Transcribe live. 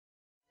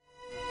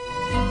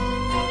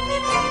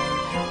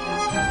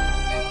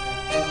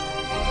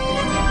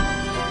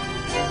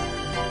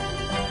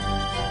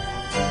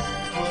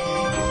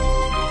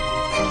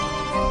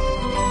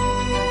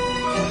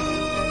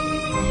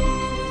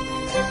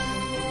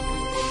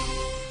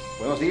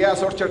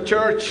dias, Orchard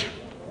Church.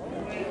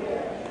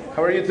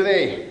 How are you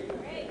today?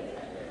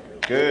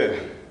 Good.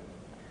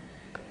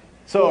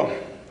 So,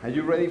 are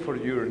you ready for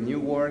your new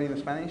word in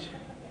Spanish?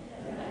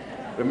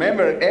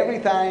 Remember, every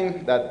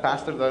time that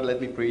Pastor does let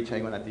me preach,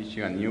 I'm going to teach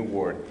you a new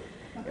word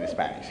in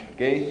Spanish.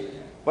 Okay?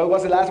 What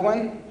was the last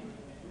one?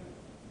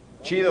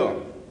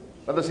 Chido.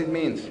 What does it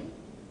mean?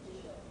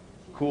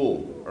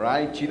 Cool.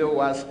 Right? Chido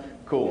was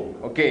cool.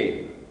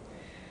 Okay.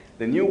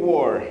 The new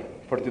word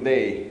for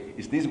today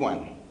is this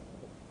one.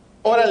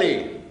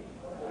 Órale.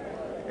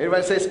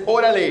 Everybody says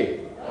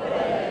órale.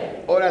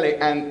 Órale. Órale.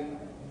 And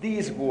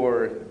this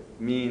word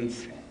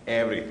means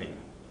everything.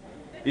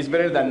 It's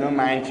better than no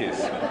manches.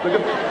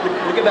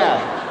 Look at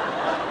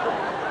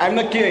that. I'm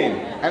not kidding.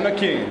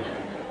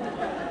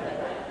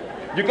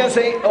 You can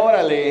say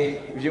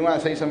órale if you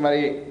want to say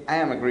somebody, I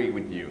am agreeing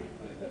with you.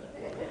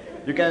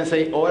 You can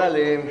say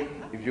órale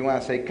if you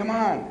want to say, come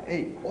on,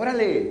 hey,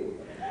 órale.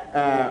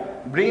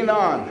 Bring it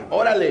on,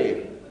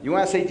 órale. You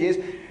want to say yes?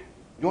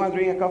 You want to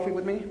drink a coffee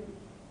with me?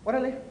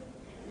 Órale.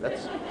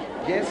 That's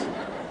yes.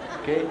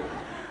 Okay.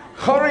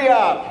 Hurry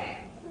up.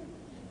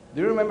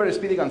 Do you remember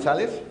Speedy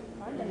Gonzales?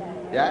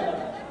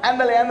 Yeah?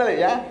 Ándale,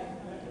 yeah?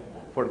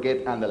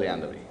 Forget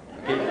ándale.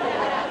 Okay?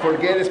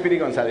 Forget Speedy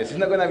Gonzales. It's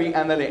not going to be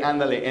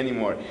ándale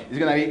anymore. It's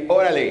going to be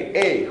órale.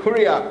 Hey,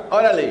 hurry up,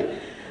 órale.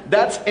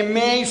 That's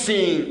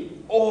amazing.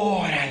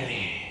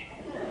 Órale,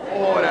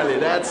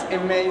 that's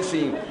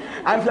amazing.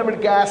 I'm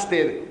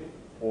flabbergasted.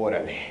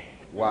 Órale.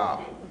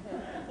 Wow.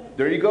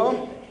 There you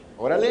go.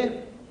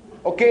 Órale.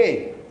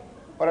 Okay.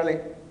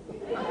 Órale.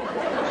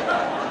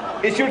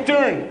 It's your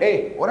turn.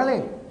 Hey,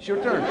 órale. It's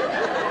your turn.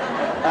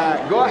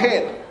 Go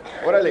ahead.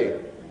 Órale.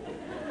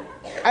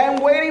 I am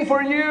waiting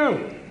for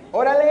you.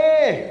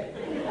 Órale.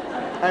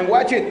 And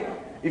watch it.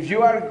 If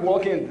you are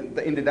walking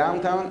in the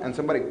downtown and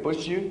somebody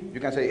pushes you, you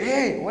can say,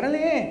 hey,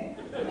 órale.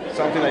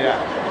 Something like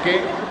that.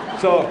 Okay?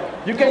 So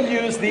you can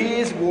use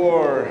this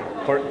word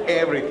for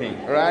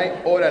everything,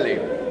 right? Órale.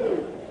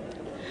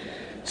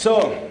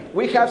 So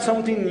we have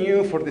something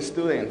new for the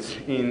students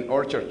in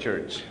Orchard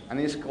Church, and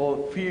it's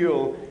called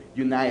Feel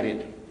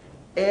United.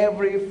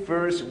 Every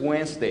first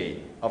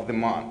Wednesday of the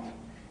month,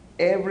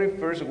 we're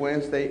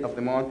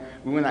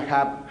going to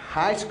have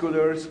high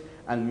schoolers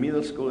and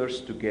middle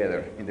schoolers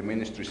together in the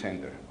ministry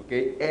center.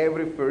 Okay,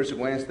 every first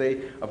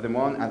Wednesday of the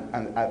month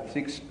and at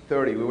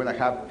 6:30, we're going to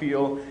have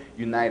Feel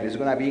United. It's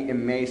going to be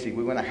amazing.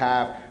 We're going to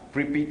have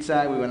free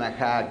pizza. We're going to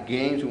have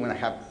games. We're going to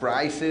have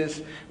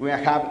prizes. We're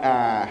going to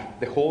have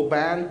the whole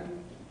band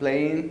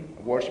playing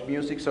worship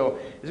music. So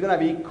it's going to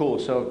be cool.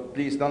 So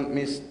please don't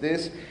miss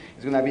this.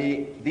 It's going to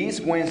be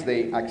this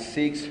Wednesday at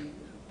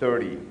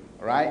 6:30,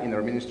 right, in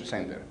our ministry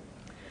center.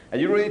 Are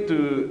you ready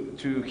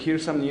to hear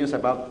some news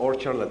about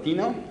Orchard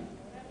Latino?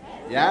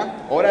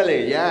 Yeah?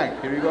 Órale, yeah,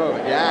 here we go,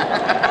 yeah.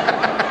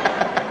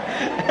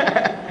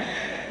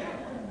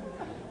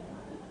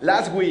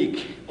 Last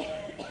week,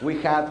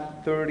 we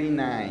had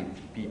 39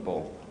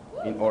 people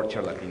in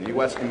Orchard Latino. It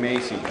was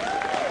amazing.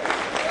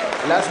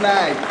 Last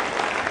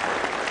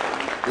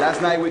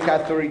night we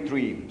had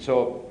 33.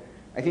 So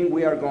I think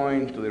we are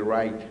going to the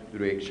right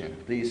direction.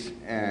 Please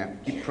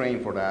keep praying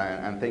for that,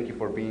 and thank you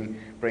for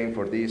praying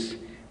for this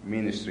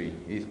ministry.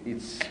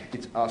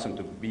 It's awesome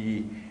to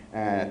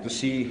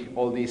see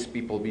all these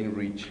people being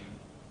reached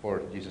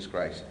for Jesus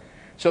Christ.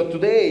 So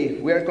today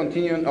we are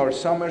continuing our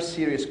summer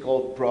series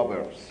called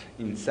Proverbs,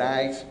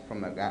 Insights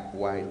from a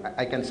Wise.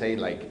 I can say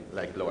like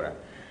Laura,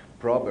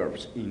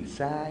 Proverbs,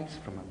 Insights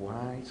from a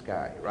Wise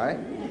Guy, right?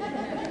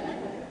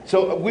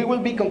 So we will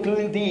be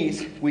concluding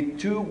this with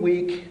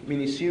 2-week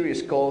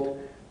mini-series called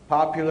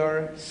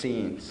Popular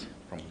Scenes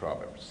from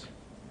Proverbs.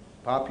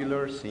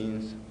 Popular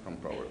Scenes from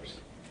Proverbs.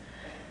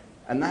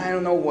 And I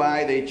don't know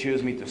why they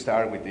choose me to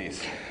start with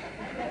this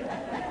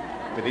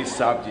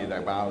subject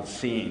about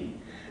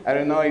sin. I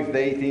don't know if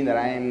they think that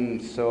I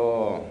am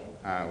so,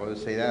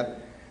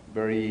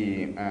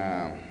 very,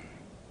 I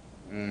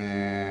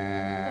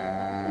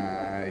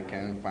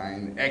can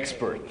find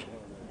expert.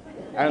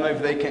 I don't know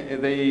if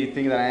they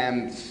think that I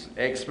am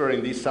expert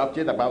in this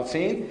subject about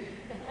sin,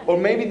 or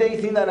maybe they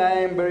think that I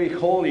am very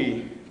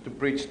holy to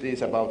preach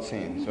this about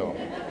sin. So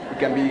it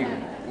can be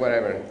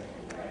whatever.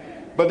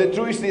 But the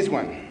truth is this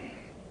one.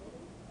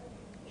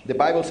 The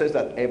Bible says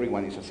that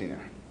everyone is a sinner,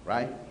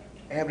 right?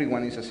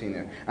 Everyone is a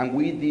sinner. And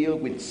we deal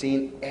with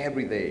sin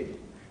every day.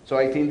 So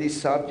I think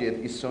this subject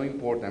is so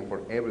important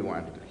for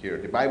everyone to hear.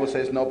 The Bible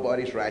says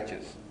nobody's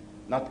righteous.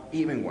 Not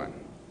even one.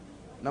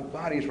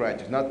 Nobody's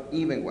righteous. Not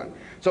even one.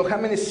 So how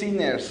many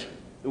sinners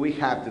do we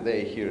have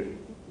today here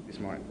this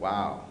morning?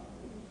 Wow.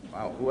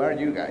 Who are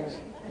you guys?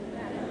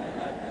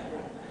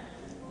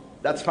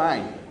 That's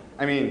fine.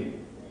 I mean,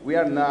 we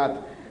are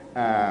not...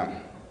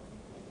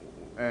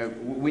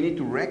 we need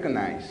to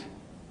recognize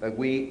that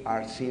we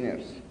are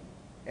sinners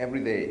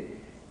every day.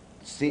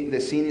 The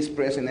sin is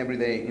present every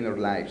day in our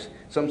lives.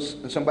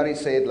 Somebody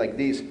said like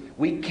this: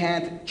 we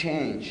can't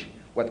change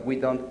what we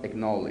don't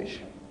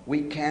acknowledge.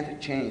 We can't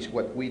change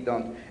what we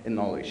don't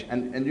acknowledge.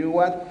 And you know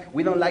what?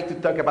 We don't like to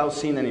talk about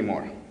sin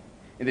anymore.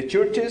 In the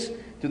churches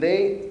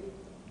today,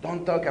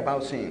 don't talk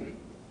about sin.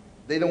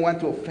 They don't want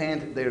to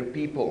offend their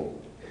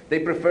people. They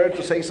prefer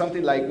to say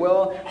something like,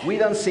 well, we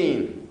don't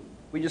sin.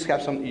 We just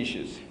have some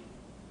issues,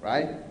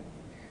 right?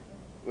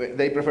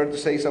 They prefer to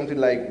say something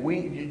like,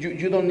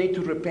 you don't need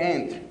to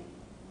repent.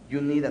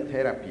 You need a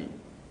therapy.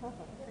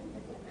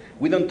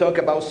 We don't talk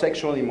about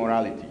sexual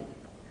immorality.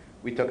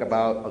 We talk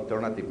about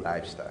alternative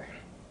lifestyle.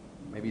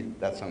 Maybe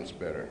that sounds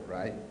better,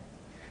 right?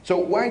 So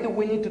why do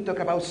we need to talk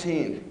about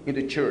sin in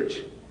the church?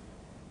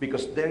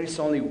 Because there is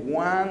only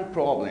one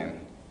problem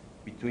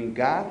between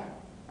God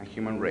and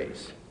human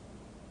race.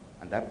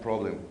 And that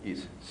problem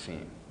is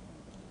sin.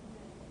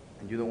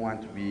 And you don't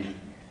want to be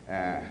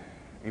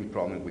in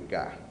problem with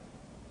God.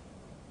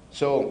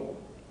 So,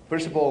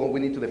 first of all, we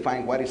need to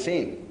define what is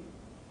sin.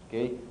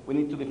 Okay? We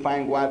need to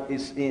define what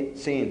is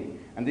sin.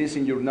 And this is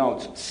in your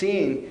notes.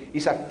 Sin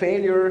is a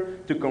failure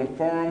to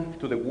conform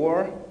to the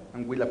word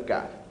and will of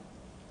God.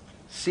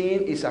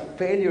 Sin is a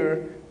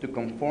failure to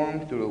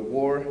conform to the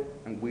word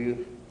and will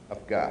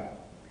of God.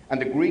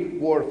 And the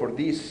Greek word for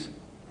this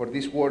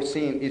word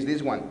sin is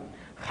this one,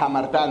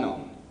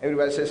 hamartano.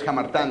 Everybody says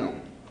hamartano.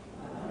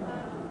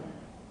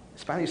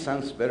 Spanish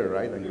sounds better,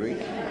 right, than Greek?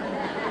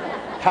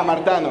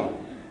 Hamartano.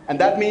 And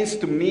that means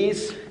to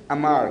miss a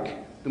mark.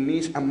 To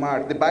miss a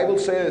mark. The Bible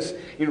says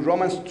in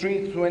Romans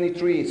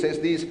 3:23, it says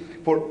this,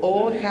 for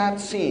all have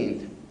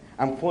sinned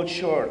and fall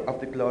short of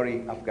the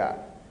glory of God.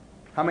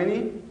 How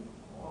many?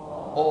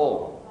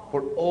 All.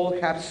 For all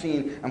have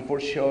sinned and fall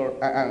short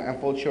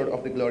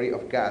of the glory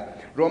of God.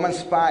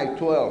 Romans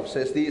 5:12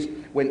 says this,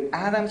 when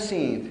Adam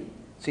sinned,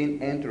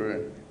 sin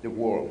entered the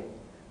world.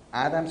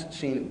 Adam's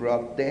sin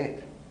brought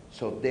death,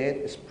 so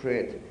death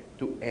spread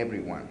to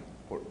everyone,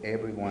 for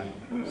everyone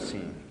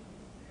sinned.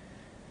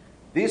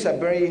 This is a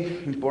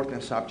very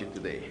important subject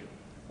today.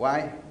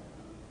 Why?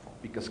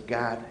 Because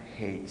God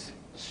hates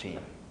sin.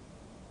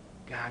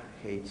 God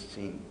hates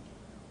sin.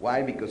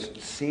 Why? Because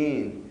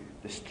sin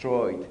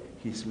destroyed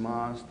his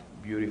most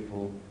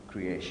beautiful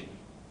creation.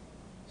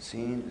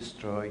 Sin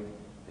destroyed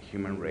the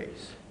human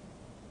race.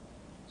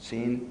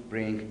 Sin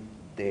brings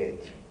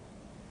death.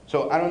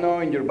 So I don't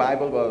know in your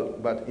Bible,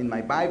 but in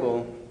my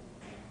Bible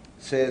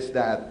says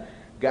that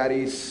God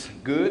is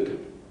good,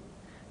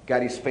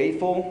 God is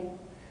faithful,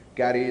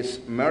 God is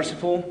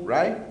merciful,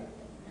 right?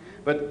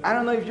 But I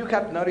don't know if you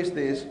have noticed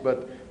this,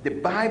 but the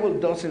Bible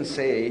doesn't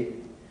say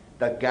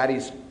that God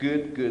is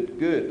good, good,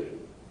 good.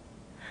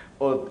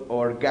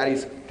 Or God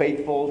is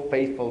faithful,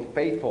 faithful,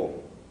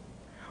 faithful.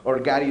 Or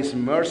God is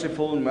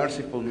merciful,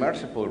 merciful,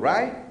 merciful,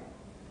 right?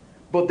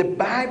 But the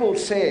Bible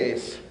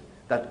says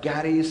that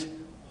God is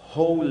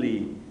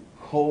holy,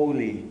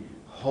 holy,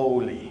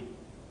 holy.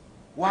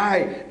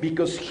 Why?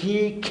 Because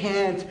he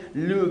can't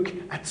look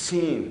at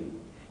sin.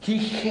 He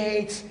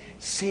hates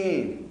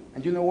sin.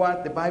 And you know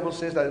what? The Bible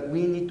says that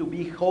we need to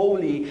be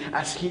holy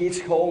as he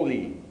is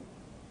holy.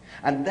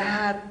 And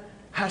that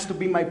has to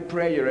be my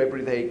prayer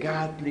every day.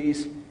 God,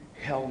 please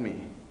help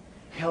me.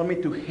 Help me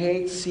to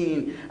hate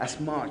sin as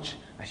much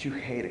as you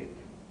hate it.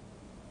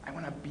 I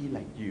want to be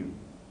like you,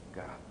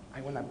 God.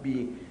 I want to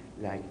be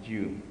like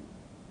you.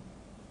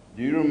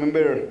 Do you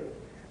remember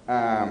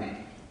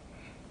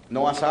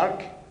Noah's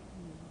Ark?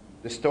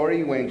 The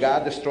story when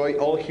God destroyed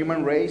all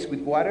human race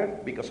with water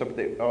because of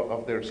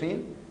their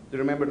sin. Do you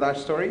remember that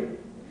story?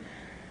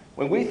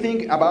 When we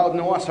think about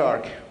Noah's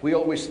Ark, we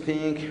always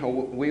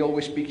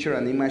picture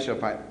an image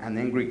of an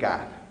angry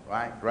God,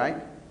 right?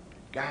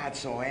 God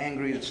so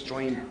angry,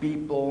 destroying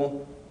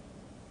people.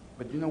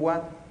 But you know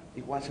what?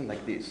 It wasn't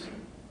like this.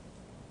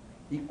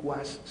 It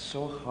was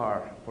so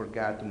hard for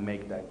God to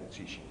make that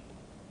decision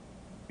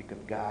because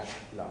God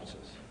loves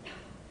us.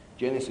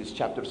 Genesis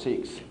chapter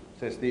 6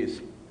 says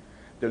this,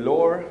 the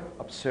Lord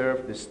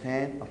observed the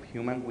stand of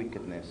human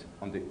wickedness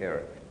on the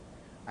earth,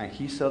 and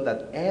he saw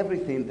that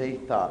everything they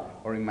thought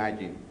or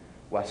imagined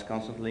was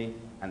constantly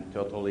and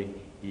totally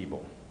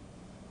evil.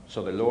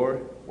 So the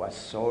Lord was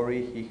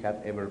sorry he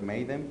had ever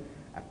made them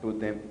and put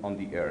them on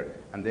the earth.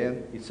 And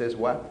then it says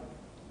what?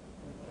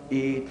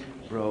 It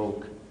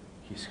broke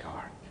his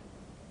heart.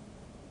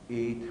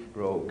 It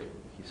broke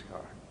his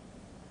heart.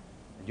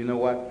 And you know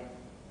what?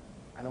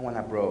 I don't want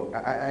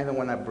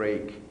to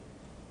break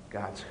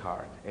God's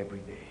heart every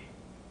day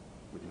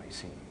with my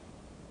sin.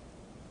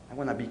 I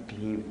want to be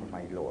clean for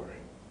my Lord.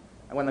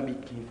 I want to be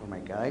clean for my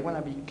God. I want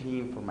to be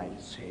clean for my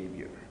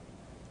Savior.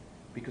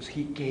 Because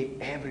he gave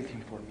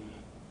everything for me.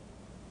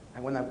 I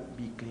want to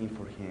be clean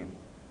for him.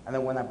 And I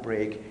want to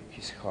break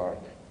his heart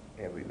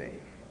every day.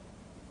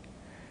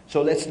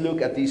 So let's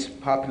look at these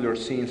popular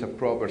sins of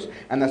Proverbs.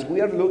 And as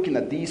we are looking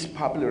at these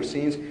popular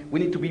sins, we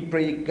need to be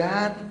praying,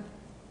 God,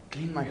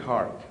 clean my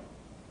heart.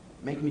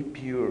 Make me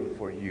pure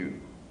for you.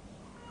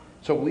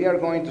 So we are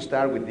going to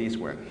start with this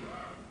one.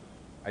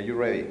 Are you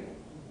ready?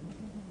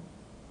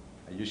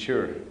 Are you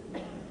sure?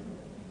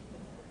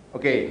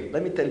 Okay,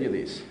 let me tell you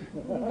this.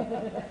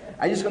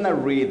 I'm just going to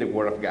read the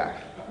Word of God.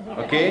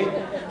 Okay?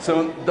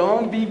 So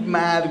don't be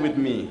mad with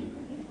me.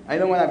 I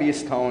don't want to be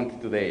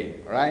stoned today.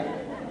 All right?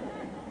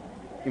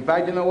 In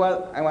fact, you know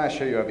what? I want to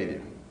show you a video.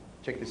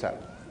 Check this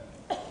out.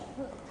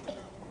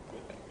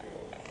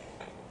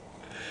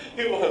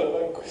 And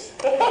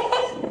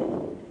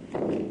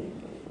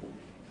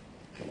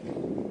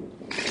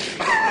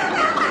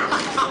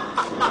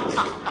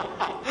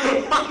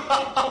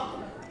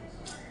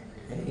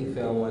he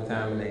fell one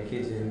time in that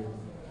kitchen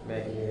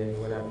back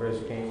then when I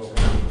first came over.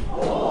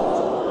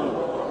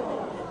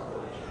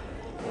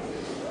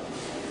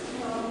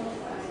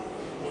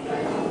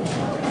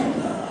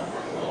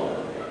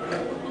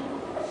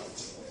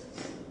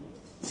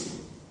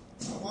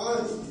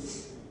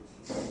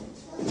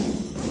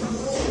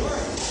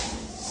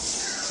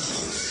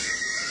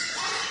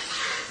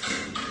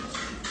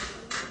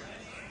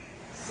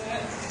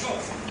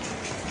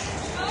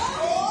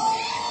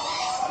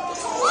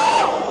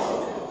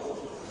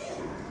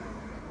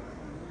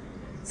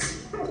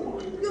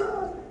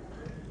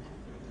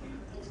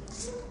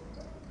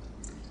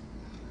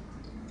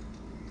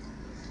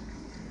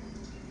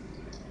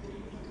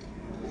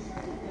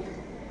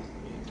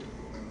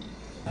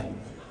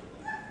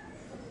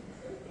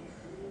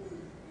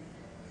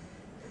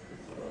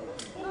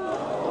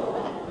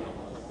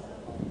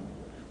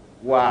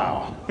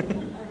 Wow.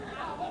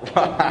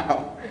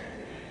 Wow.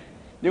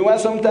 You know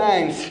what?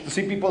 Sometimes to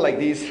see people like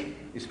this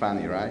is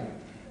funny, right?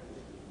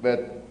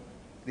 But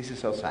this is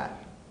so sad.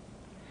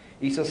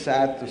 It's so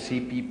sad to see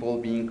people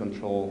being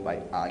controlled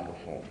by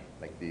alcohol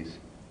like this.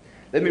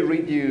 Let me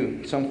read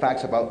you some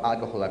facts about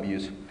alcohol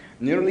abuse.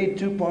 Nearly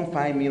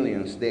 2.5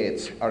 million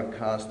deaths are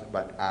caused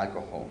by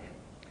alcohol.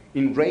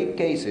 In rape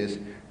cases,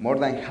 more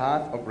than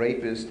half of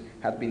rapists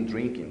have been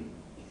drinking.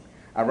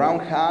 Around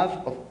half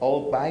of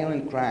all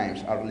violent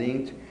crimes are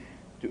linked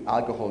to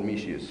alcohol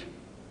misuse.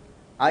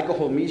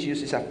 Alcohol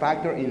misuse is a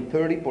factor in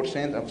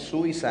 30% of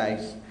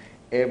suicides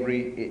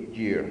every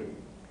year.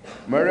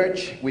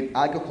 Marriage with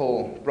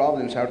alcohol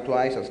problems are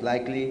twice as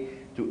likely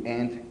to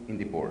end in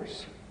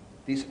divorce.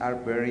 These are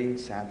very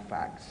sad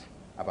facts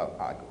about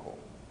alcohol.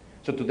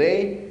 So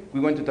today, we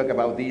want to talk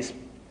about this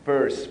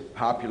first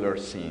popular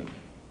sin,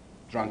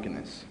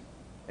 drunkenness.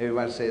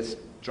 Everyone says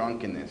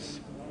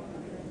drunkenness.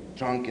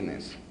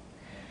 Drunkenness.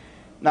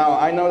 Now,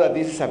 I know that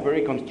this is a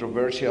very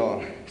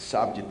controversial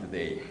subject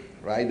today,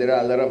 right? There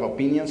are a lot of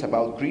opinions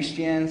about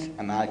Christians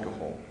and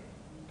alcohol.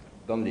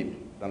 Don't leave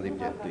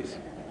yet, please.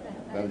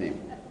 Don't leave.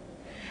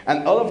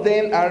 And all of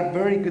them are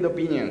very good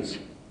opinions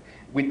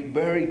with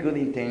very good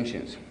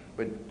intentions.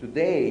 But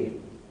today,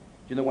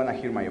 you don't want to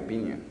hear my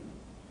opinion.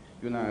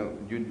 You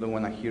don't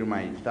want to hear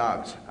my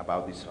thoughts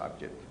about this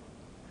subject.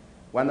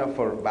 One of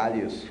our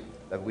values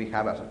that we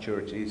have as a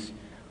church is,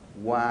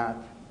 what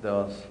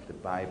does the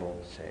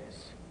Bible say?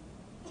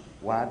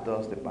 What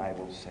does the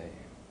Bible say?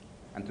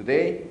 And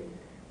today,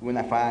 we're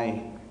going to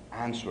find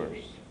answers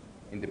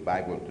in the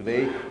Bible.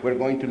 Today, we're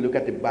going to look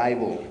at the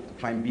Bible to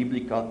find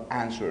biblical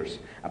answers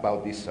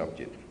about this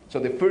subject. So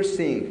the first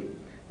thing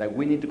that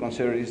we need to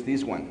consider is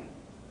this one.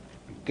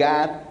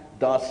 God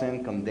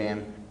doesn't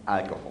condemn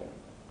alcohol.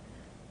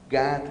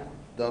 God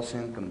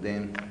doesn't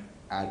condemn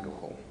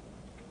alcohol.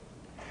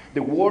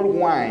 The word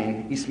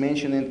wine is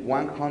mentioned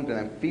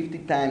 150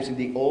 times in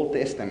the Old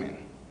Testament.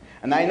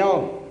 And I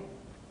know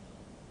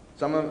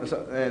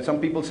some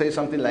people say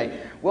something like,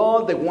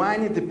 well, the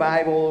wine in the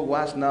Bible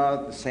was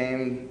not the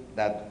same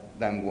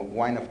than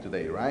wine of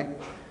today, right?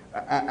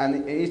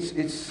 And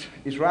it's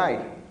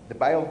right. The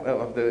Bible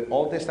of the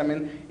Old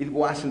Testament, it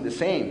wasn't the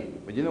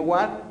same. But you know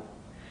what?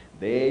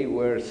 They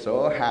were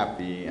so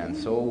happy and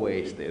so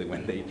wasted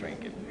when they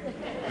drank it.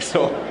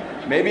 So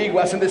maybe it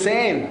wasn't the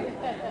same,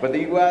 but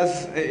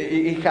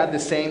it had the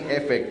same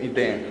effect in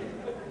them.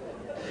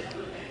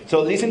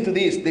 So listen to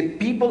this. The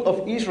people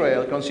of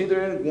Israel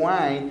considered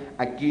wine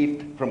a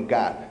gift from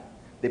God.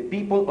 The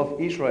people of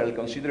Israel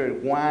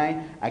considered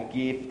wine a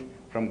gift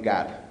from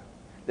God.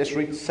 Let's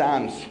read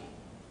Psalms.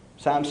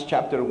 Psalms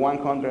chapter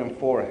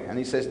 104. And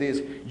it says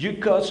this: you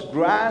cause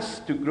grass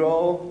to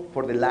grow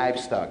for the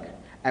livestock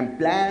and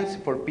plants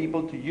for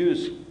people to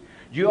use.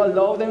 You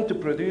allow them to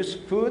produce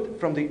food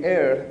from the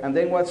earth. And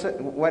then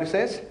what it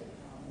says?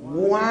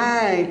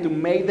 Wine to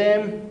make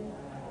them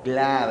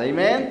glad.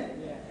 Amen?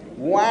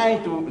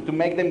 Wine to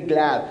make them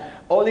glad.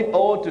 Olive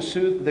oil to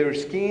soothe their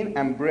skin,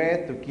 and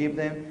bread to give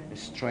them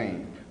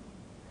strength.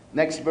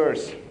 Next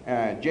verse,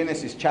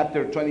 Genesis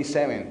chapter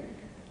 27,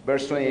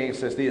 verse 28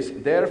 says this: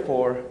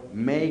 therefore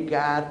may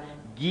God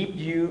give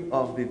you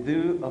of the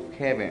dew of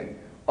heaven,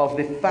 of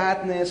the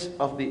fatness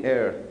of the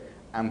earth,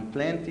 and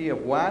plenty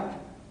of what?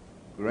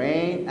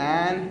 Grain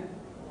and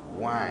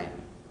wine.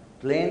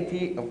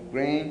 Plenty of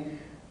grain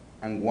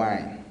and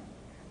wine.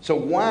 So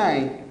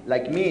wine,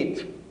 like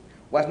meat,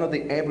 was not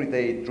the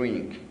everyday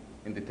drink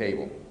in the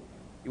table.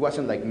 It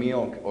wasn't like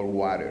milk or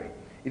water.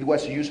 It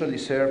was usually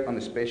served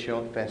on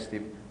special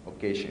festive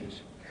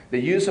occasions. The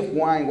use of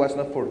wine was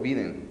not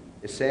forbidden,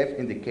 except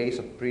in the case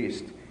of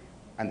priests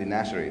and the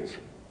Nazarenes.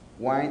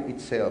 Wine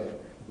itself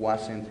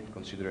wasn't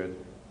considered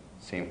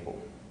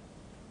sinful.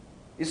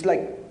 It's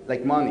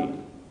like money.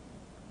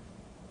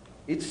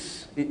 It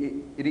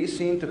is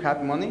sin to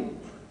have money?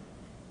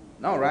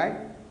 No, right?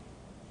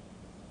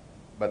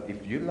 But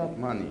if you love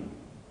money,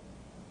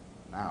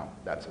 now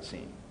that's a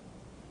sin.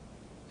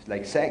 It's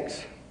like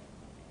sex.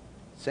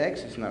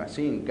 Sex is not a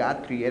sin.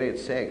 God created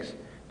sex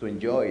to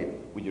enjoy it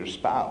with your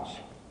spouse.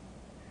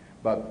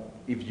 But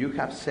if you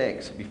have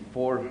sex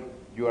before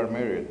you are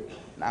married,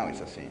 now it's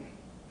a sin.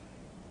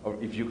 Or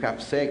if you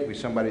have sex with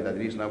somebody that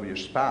is not your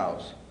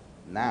spouse,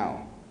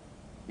 now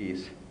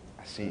is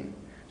a sin.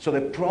 So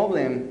the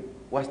problem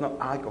was not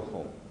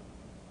alcohol.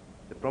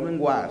 The problem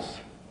was,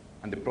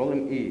 and the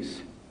problem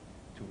is,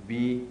 to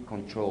be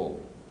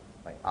controlled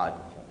by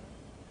alcohol.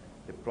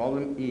 The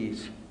problem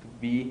is to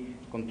be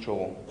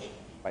controlled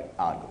by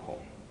alcohol.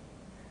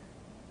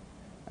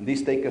 And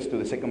this takes us to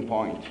the second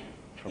point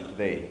from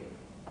today.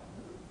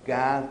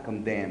 God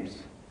condemns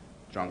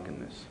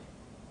drunkenness.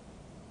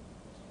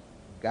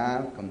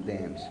 God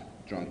condemns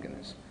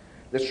drunkenness.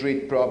 Let's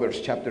read Proverbs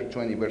chapter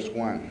 20, verse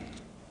 1.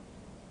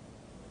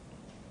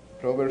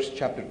 Proverbs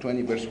chapter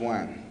 20, verse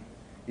 1.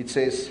 It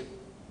says,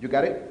 you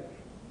got it?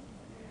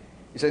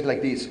 It says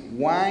like this: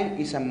 wine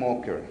is a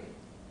mocker,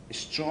 a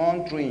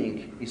strong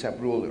drink is a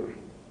ruler,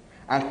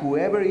 and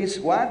whoever is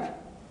what?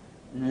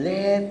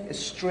 Led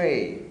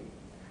astray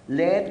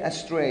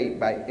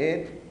by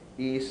it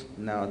is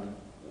not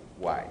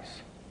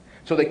wise.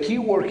 So the key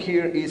word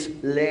here is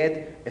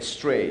led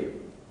astray.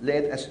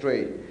 Led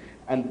astray.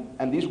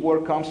 And this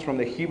word comes from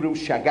the Hebrew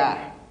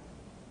shagah.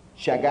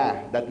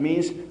 Shagah, that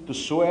means to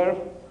swerve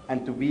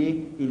and to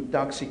be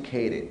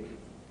intoxicated.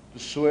 To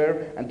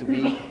swerve and to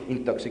be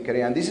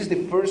intoxicated. And this is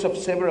the first of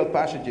several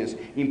passages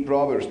in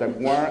Proverbs that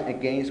warn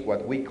against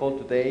what we call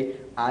today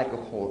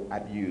alcohol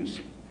abuse.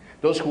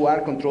 Those who are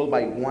controlled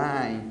by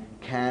wine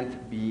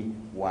can't be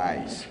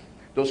wise.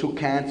 Those who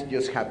can't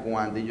just have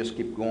one, they just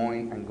keep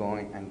going and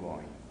going and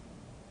going.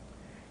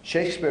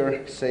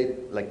 Shakespeare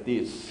said like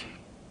this: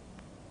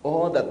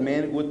 oh, that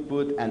men would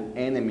put an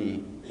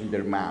enemy in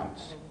their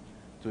mouths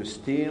to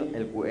steal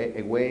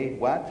away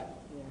what?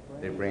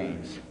 Their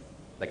brains.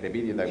 Like the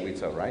video that we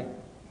saw, right?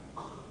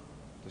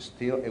 To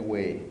steal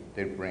away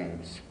their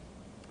brains.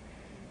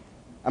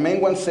 A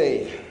man once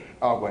said,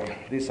 oh, well,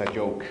 this is a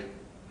joke.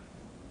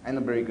 I'm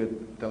not very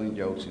good telling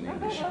jokes in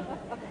English.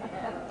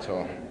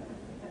 So,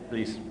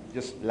 please,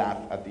 just laugh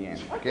at the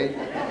end, okay?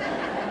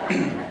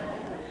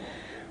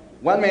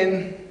 One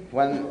man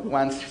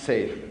once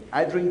said,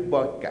 I drink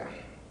vodka,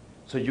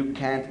 so you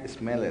can't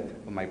smell it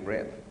on my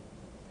breath.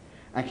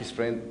 And his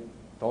friend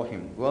told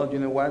him, well, you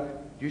know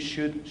what? You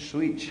should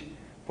switch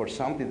for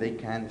something they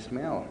can't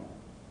smell.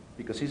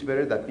 Because it's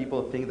better that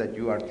people think that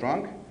you are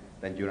drunk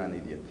than you're an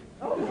idiot.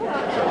 So,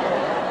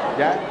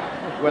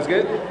 yeah? It was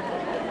good?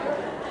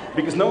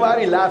 Because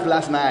nobody laughed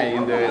last night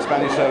in the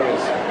Spanish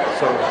service.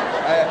 So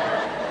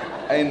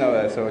I didn't know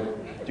that, so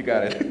you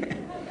got it.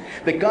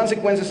 The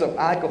consequences of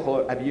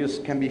alcohol abuse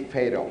can be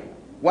fatal.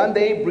 One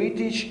day,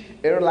 British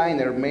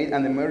airliner made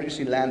an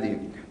emergency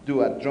landing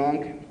to a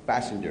drunk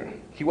passenger.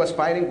 He was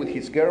fighting with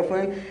his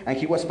girlfriend, and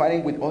he was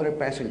fighting with other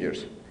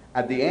passengers.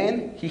 At the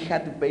end, he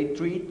had to pay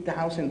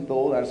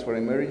 $3,000 for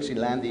emergency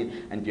landing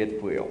and jet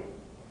fuel.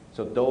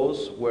 So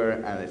those were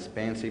an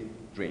expensive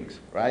drinks,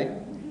 right?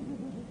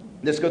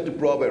 Let's go to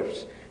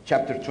Proverbs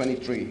chapter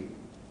 23.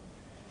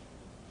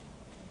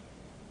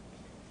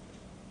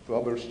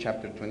 Proverbs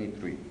chapter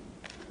 23.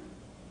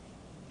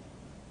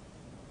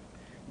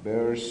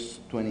 Verse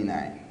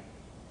 29.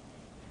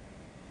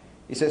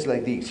 It says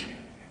like this: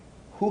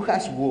 who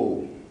has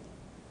woe?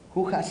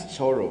 Who has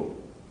sorrow?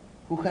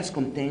 Who has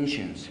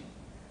contentions?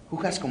 Who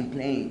has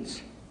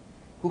complaints?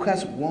 Who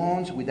has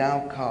wounds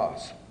without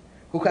cause?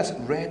 Who has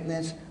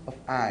redness of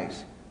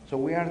eyes? So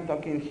we are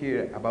talking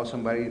here about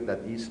somebody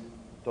that is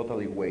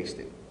totally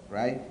wasted,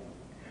 right?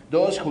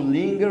 Those who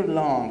linger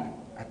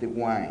long at the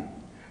wine.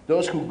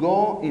 Those who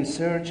go in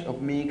search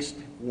of mixed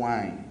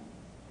wine.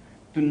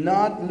 Do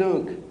not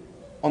look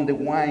on the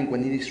wine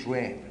when it is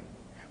red,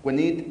 when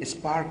it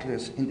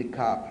sparkles in the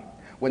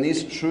cup, when it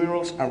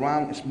swirls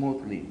around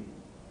smoothly.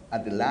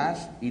 At the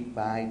last, it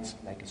bites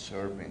like a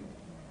serpent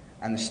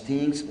and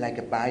stings like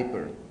a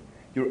viper.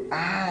 Your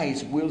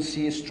eyes will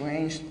see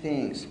strange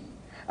things,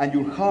 and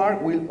your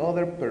heart will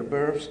utter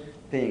perverse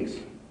things.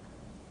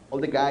 All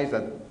the guys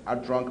that are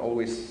drunk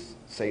always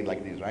say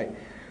like this, right?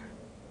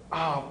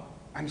 Oh,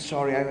 I'm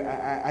sorry,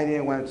 I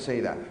didn't want to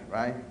say that,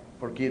 right?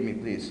 Forgive me,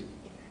 please.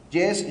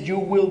 Yes, you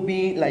will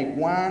be like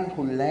one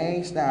who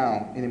lays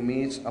down in the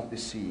midst of the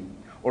sea,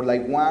 or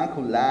like one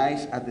who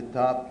lies at the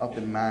top of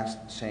the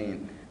mast,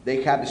 saying,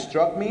 they have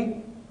struck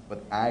me,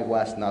 but I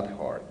was not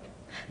hurt.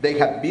 They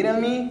have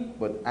beaten me,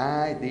 but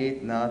I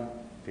did not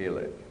feel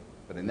it.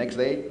 But the next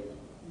day,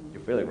 you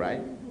feel it,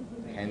 right?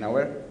 Hand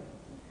over.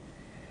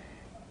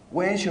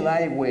 When shall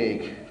I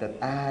wake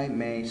that I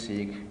may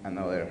seek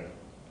another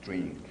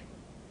drink?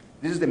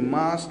 This is the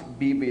most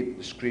vivid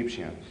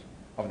description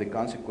of the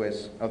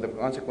consequences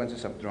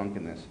of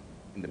drunkenness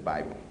in the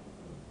Bible.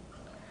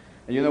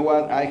 And you know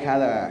what? I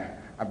had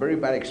a very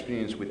bad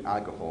experience with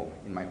alcohol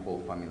in my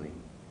whole family.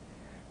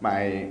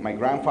 My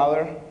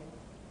grandfather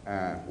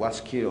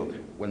was killed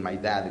when my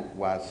dad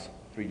was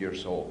 3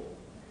 years old.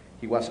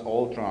 He was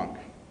all drunk.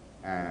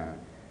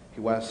 He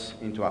was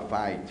into a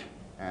fight,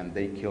 and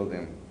they killed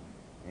him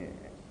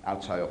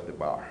outside of the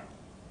bar.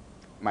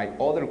 My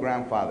other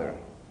grandfather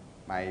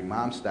my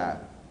mom's dad,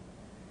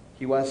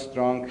 he was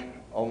drunk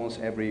almost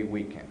every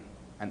weekend.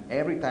 And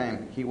every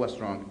time he was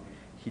drunk,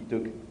 he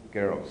took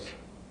girls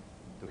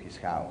to his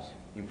house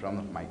in front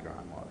of my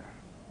grandmother.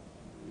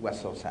 It was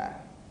so sad.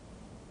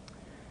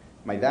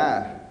 My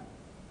dad,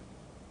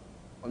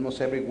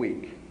 almost every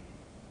week,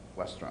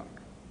 was drunk.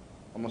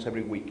 Almost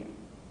every weekend.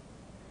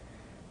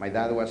 My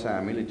dad was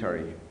a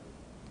military,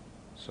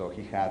 so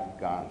he had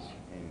guns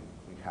in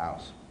the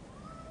house.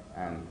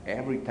 And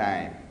every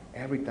time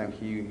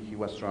he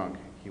was drunk,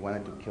 he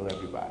wanted to kill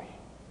everybody.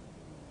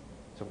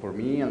 So for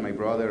me and my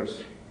brothers,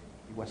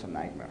 it was a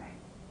nightmare.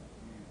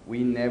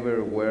 We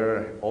never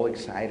were all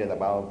excited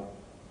about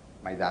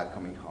my dad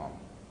coming home.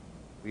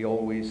 We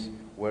always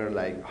were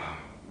like, oh,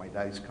 my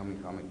dad is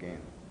coming home again.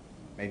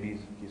 Maybe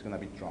he's gonna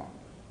be drunk.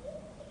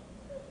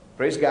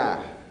 Praise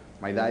God,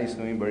 my dad is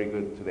doing very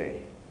good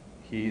today.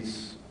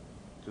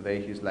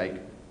 Today he's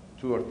like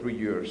 2 or 3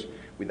 years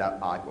without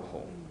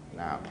alcohol.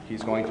 Now,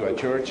 he's going to a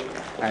church,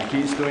 and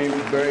he's doing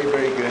very,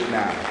 very good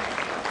now.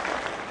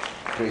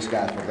 Praise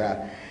God for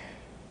that.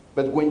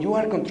 But when you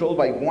are controlled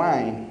by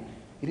wine,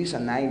 it is a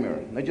nightmare,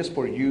 not just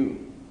for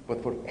you,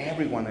 but for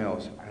everyone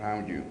else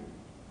around you.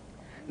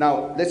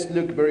 Now, let's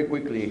look very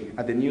quickly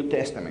at the New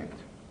Testament,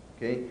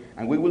 okay?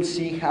 And we will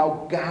see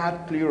how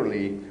God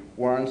clearly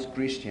warns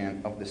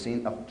Christians of the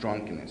sin of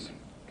drunkenness.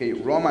 Okay,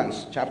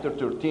 Romans chapter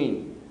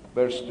 13,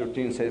 verse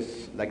 13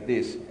 says like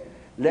this: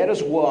 let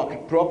us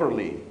walk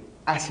properly,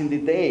 as in the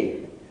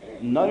day,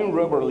 not in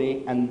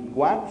revelry and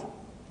what?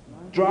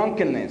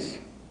 Drunkenness,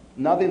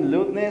 not in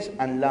lewdness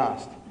and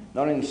lust,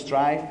 not in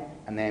strife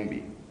and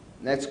envy.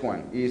 Next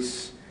one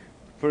is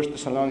 1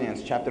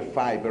 Thessalonians chapter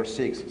 5, verse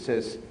 6. It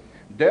says,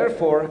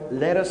 therefore,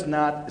 let us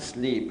not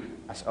sleep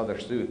as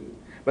others do,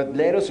 but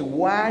let us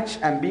watch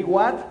and be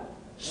what?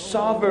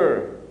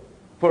 Sober.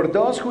 For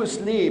those who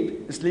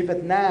sleep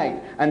at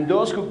night, and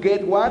those who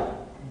get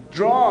what?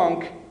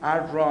 Drunk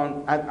are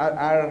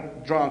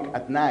drunk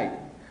at night.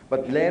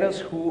 But let us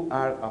who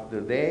are of the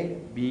day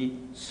be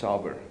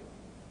sober.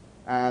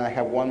 And I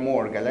have one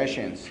more,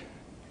 Galatians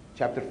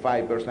chapter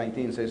 5, verse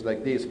 19 says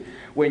like this: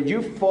 when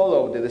you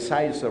follow the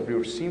desires of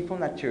your sinful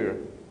nature,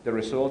 the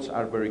results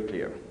are very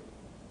clear.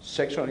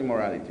 Sexual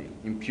immorality,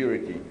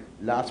 impurity,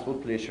 lustful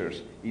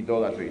pleasures,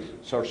 idolatry,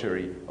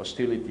 sorcery,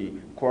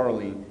 hostility,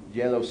 quarreling,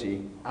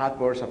 jealousy,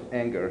 outbursts of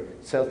anger,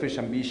 selfish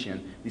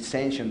ambition,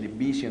 dissension,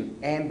 division,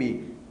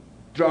 envy,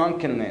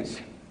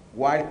 drunkenness,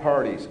 wild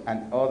parties,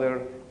 and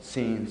other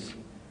sins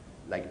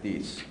like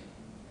this.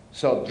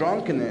 So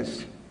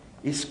drunkenness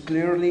is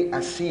clearly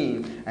a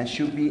sin and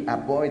should be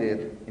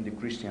avoided in the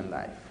Christian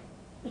life.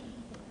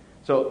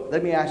 So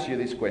let me ask you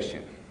this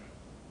question.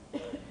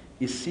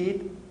 Is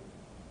it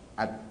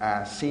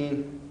a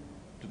sin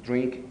to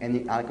drink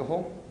any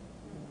alcohol?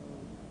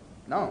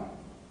 No.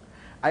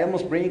 I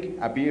almost bring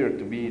a beer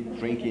to be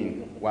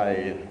drinking while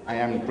I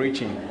am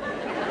preaching,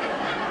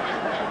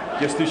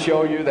 just to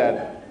show you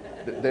that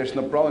there's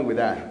no problem with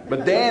that.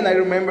 But then I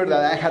remember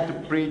that I had to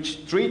preach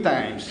 3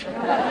 times.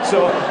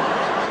 So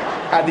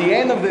at the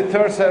end of the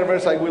 3rd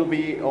service, I will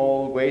be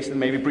all wasted,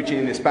 maybe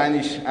preaching in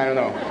Spanish, I don't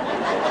know.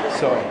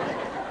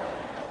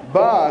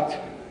 But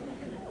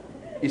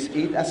is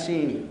it a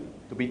sin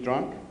to be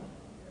drunk?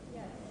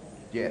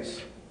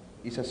 Yes,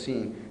 it's a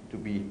sin to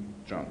be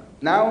drunk.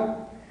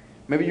 Now,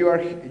 maybe you are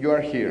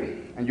here,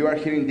 and you are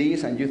hearing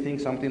this, and you think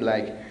something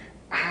like,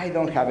 I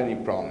don't have any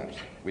problems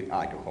with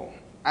alcohol.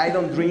 I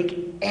don't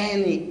drink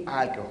any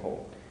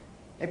alcohol.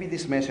 Maybe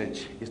this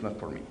message is not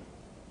for me.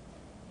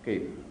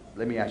 Okay,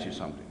 let me ask you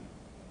something.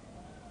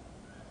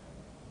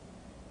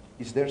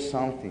 Is there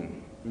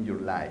something in your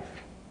life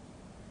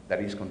that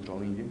is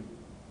controlling you?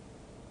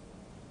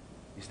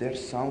 Is there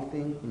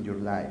something in your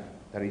life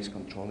that is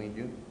controlling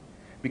you?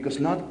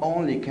 Because not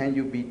only can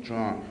you be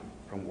drunk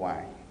from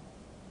wine,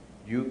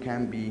 you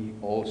can be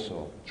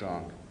also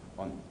drunk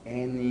on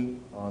any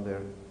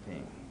other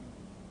thing.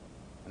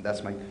 And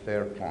that's my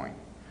 3rd point.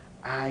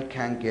 I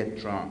can get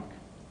drunk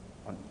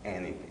on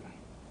anything.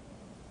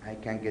 I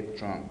can get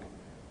drunk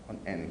on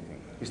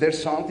anything. Is there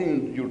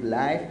something in your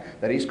life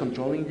that is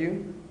controlling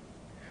you?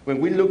 When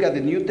we look at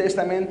the New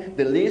Testament,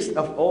 the list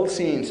of all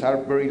sins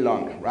are very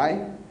long,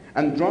 right?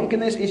 And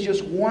drunkenness is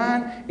just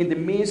one in the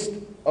midst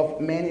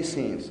of many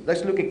sins.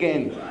 Let's look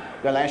again,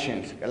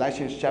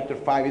 Galatians chapter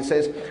 5. It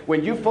says,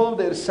 when you follow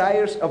the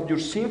desires of your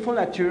sinful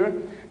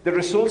nature, the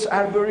results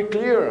are very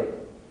clear.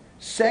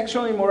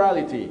 Sexual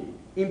immorality,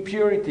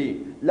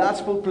 impurity,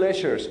 lustful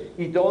pleasures,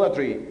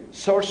 idolatry,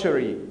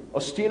 sorcery,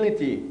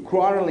 hostility,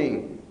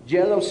 quarreling,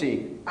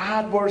 jealousy,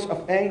 outbursts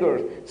of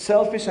anger,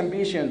 selfish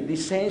ambition,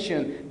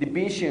 dissension,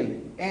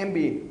 division,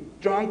 envy,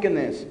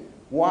 drunkenness,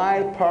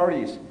 wild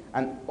parties,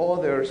 and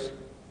others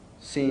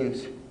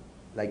sins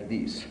like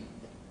this.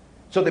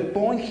 So the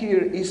point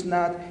here is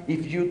not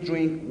if you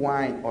drink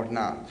wine or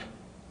not.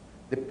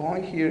 The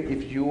point here is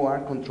if you are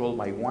controlled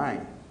by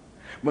wine.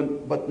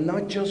 But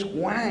not just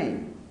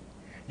wine.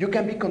 You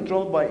can be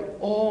controlled by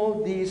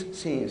all these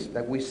sins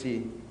that we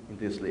see in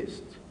this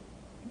list.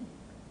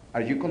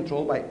 Are you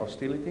controlled by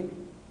hostility?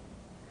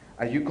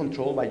 Are you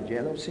controlled by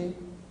jealousy?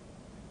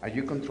 Are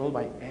you controlled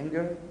by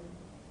anger?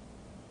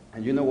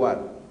 And you know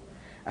what?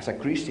 As a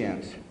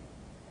Christian,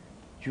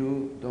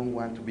 you don't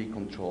want to be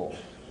controlled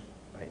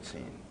by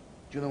sin.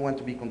 You don't want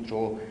to be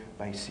controlled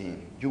by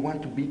sin. You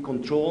want to be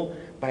controlled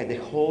by the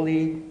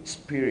Holy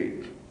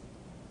Spirit.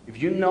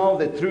 If you know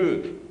the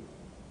truth,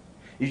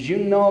 if you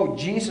know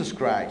Jesus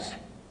Christ,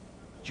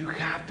 you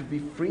have to be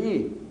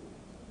free.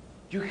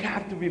 You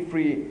have to be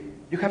free.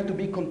 You have to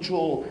be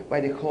controlled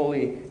by the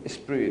Holy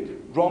Spirit.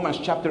 Romans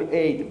chapter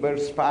 8,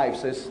 verse 5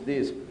 says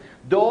this.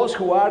 Those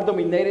who are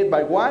dominated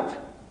by what?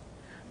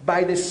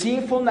 By the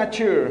sinful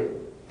nature,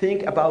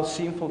 think about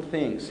sinful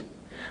things.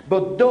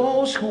 But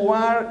those who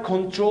are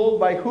controlled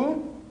by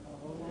who?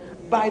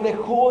 By the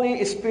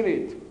Holy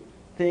Spirit,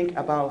 think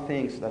about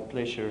things that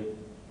pleasure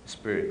the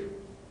Spirit.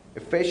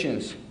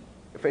 Ephesians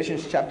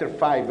chapter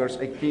 5, verse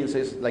 18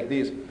 says like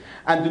this.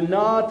 And do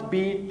not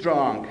be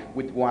drunk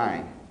with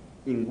wine,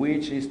 in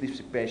which is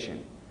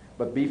dissipation,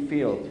 but be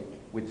filled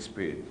with the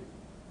Spirit.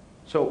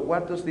 So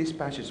what does this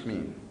passage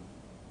mean?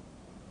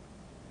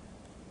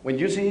 When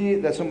you see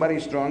that somebody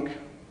is drunk,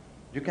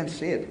 you can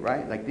see it,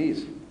 right? Like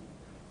this.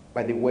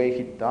 By the way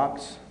he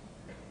talks,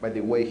 by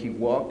the way he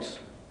walks,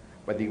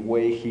 by the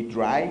way he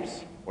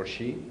drives, or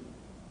she,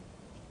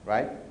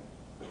 right?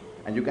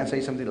 And you can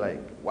say something like,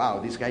 wow,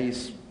 this guy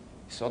is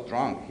so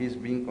drunk. He's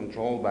being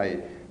controlled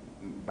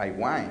by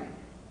wine.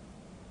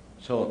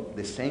 So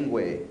the same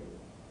way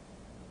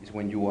is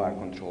when you are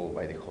controlled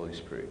by the Holy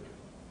Spirit.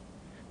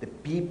 The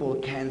people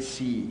can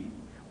see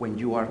when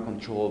you are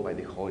controlled by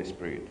the Holy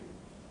Spirit.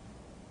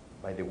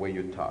 By the way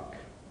you talk,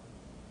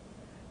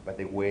 by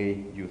the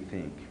way you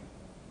think,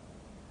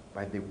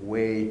 by the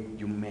way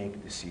you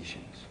make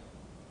decisions.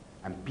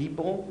 And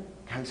people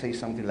can say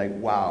something like,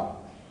 wow,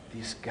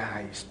 this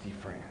guy is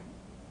different.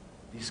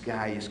 This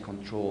guy is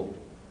controlled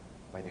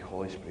by the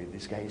Holy Spirit.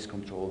 This guy is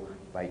controlled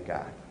by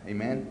God.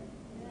 Amen?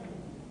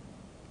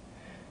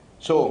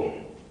 So,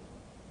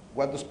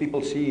 what does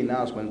people see in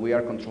us when we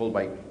are controlled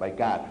by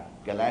God?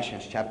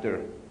 Galatians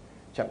chapter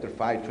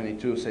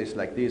 5:22 says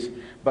like this.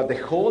 But the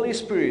Holy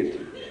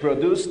Spirit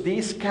produced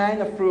this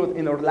kind of fruit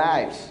in our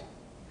lives.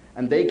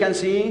 And they can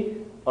see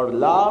our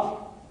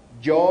love,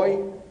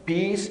 joy,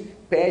 peace,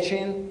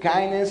 patience,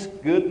 kindness,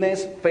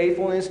 goodness,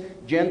 faithfulness,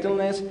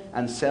 gentleness,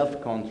 and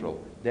self-control.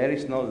 There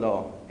is no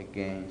law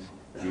against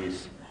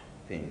these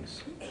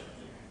things.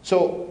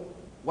 So,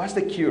 what's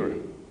the cure?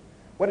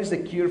 What is the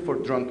cure for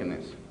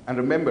drunkenness? And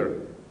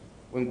remember,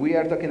 when we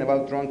are talking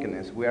about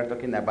drunkenness, we are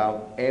talking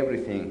about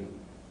everything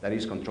that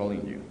is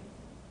controlling you.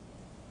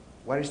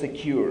 What is the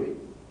cure?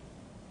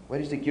 What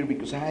is the cure?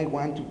 Because I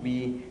want to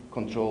be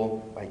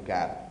controlled by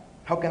God.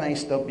 How can I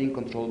stop being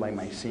controlled by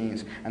my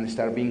sins and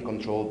start being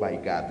controlled by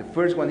God? The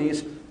first one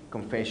is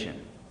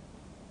confession.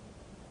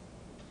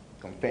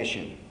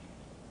 Confession.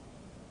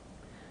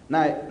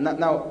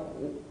 Now,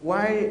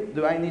 why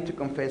do I need to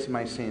confess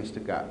my sins to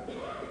God?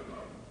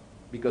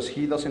 Because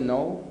He doesn't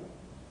know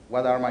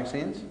what are my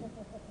sins?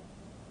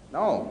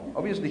 No,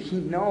 obviously He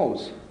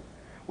knows.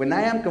 When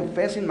I am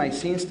confessing my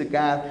sins to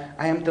God,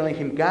 I am telling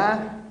Him,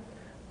 God,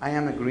 I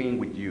am agreeing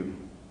with you.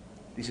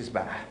 This is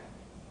bad.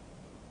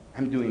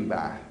 I'm doing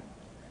bad.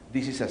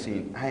 This is a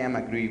sin. I am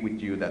agreeing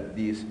with you that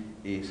this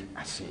is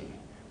a sin.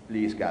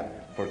 Please, God,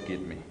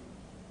 forgive me.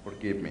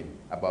 Forgive me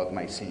about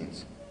my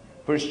sins.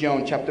 1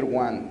 John chapter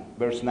 1,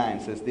 verse 9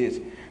 says this.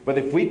 But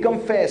if we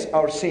confess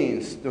our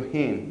sins to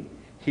Him,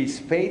 He is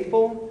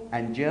faithful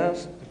and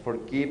just to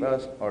forgive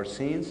us our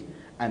sins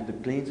and to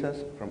cleanse us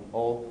from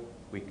all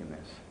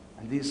wickedness.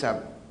 And this is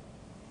a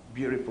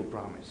beautiful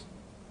promise.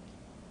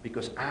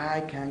 Because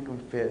I can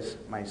confess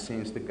my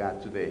sins to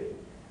God today.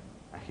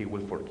 And He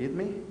will forgive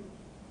me.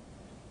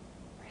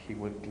 He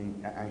will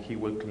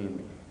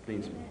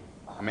cleanse me.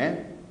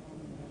 Amen?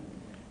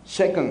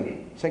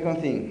 Second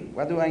thing,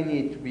 what do I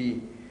need to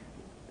be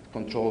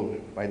controlled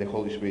by the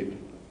Holy Spirit?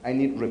 I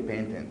need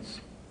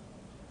repentance.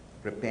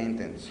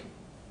 Repentance.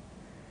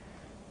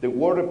 The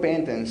word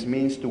repentance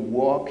means to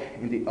walk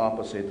in the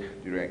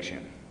opposite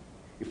direction.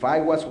 If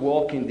I was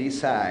walking this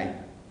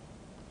side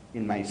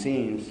in my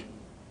sins,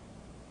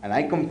 and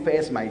I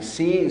confess my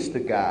sins to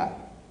God,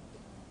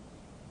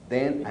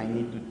 then I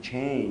need to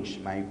change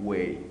my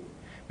way.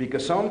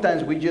 Because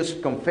sometimes we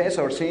just confess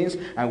our sins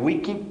and we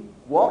keep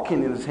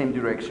walking in the same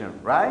direction,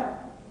 right?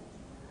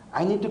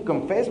 I need to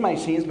confess my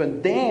sins,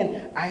 but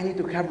then I need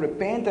to have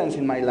repentance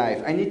in my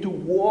life. I need to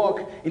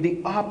walk in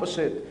the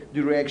opposite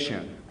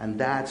direction, and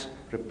that's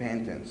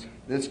repentance.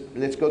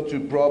 Let's go to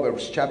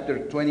Proverbs chapter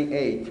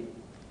 28.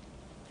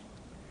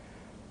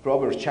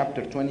 Proverbs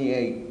chapter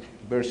 28,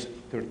 verse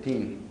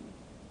 13.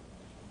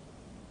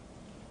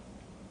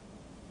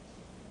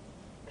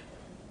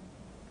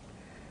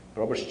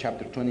 Proverbs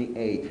chapter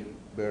 28,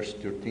 verse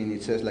 13.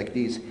 It says like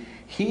this.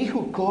 He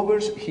who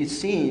covers his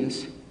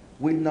sins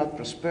will not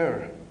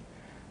prosper.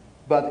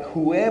 But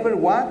whoever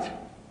what?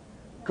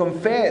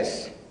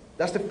 Confess.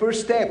 That's the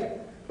first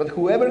step. But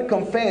whoever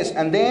confess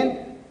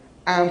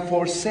and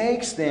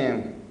forsakes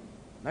them.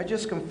 Not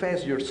just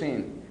confess your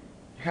sin.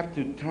 You have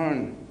to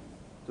turn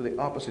to the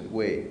opposite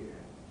way.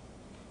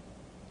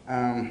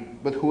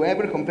 But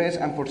whoever confesses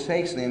and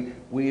forsakes them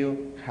will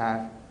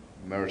have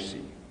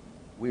mercy.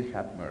 Will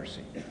have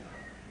mercy.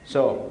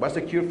 So, what's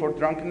the cure for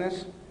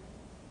drunkenness?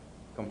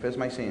 Confess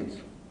my sins.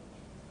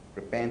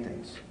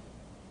 Repentance.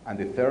 And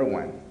the third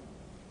one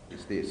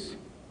is this.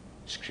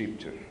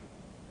 Scripture.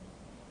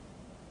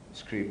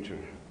 Scripture.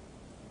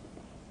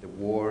 The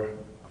Word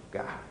of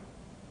God.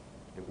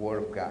 The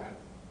Word of God.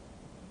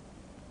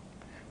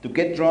 To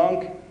get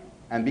drunk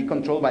and be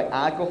controlled by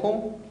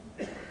alcohol,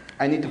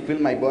 I need to fill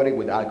my body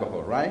with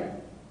alcohol, right?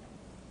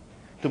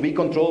 To be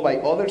controlled by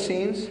other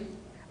sins,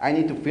 I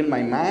need to fill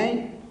my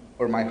mind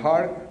or my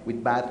heart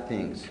with bad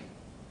things.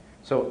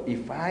 So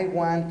if I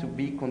want to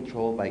be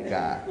controlled by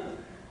God,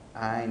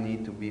 I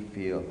need to be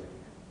filled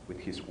with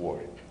His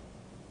Word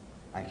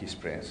and His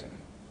presence.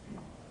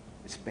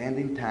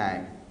 Spending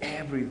time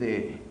every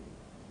day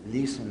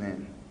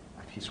listening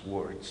at His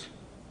words.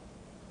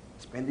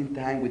 Spending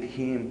time with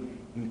Him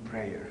in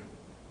prayer.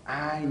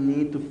 I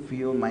need to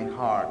fill my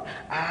heart.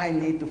 I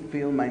need to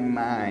fill my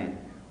mind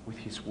with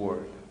His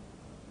Word.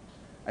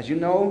 As you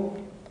know,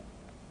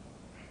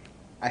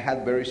 I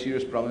had very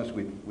serious problems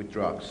with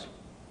drugs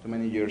too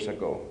many years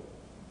ago.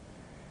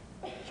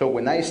 So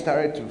when I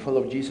started to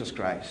follow Jesus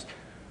Christ,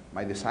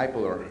 my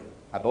disciple, or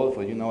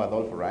Adolfo, you know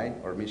Adolfo, right?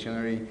 Or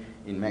missionary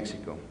in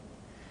Mexico.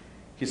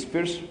 His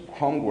first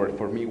homework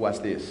for me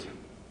was this.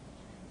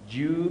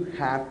 You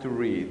have to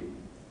read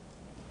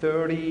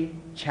 30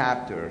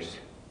 chapters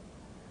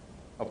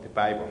of the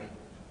Bible.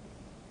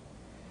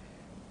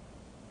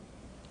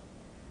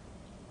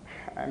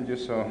 I'm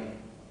just so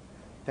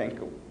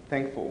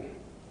thankful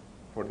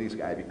for this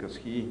guy because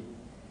he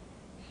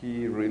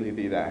really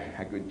did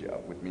a good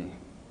job with me.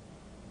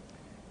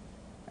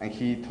 And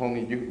he told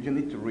me, you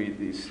need to read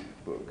this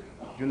book.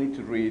 You need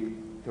to read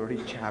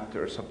 30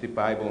 chapters of the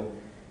Bible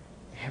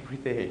every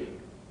day.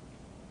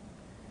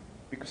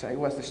 Because I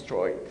was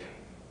destroyed.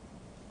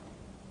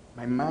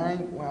 My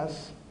mind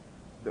was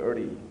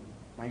dirty.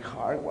 My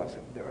heart was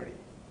dirty.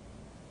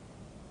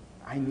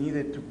 I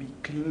needed to be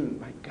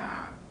cleaned by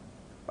God,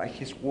 by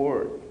His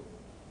Word.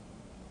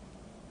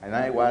 And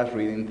I was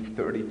reading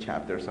 30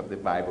 chapters of the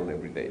Bible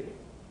every day.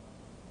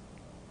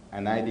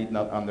 And I did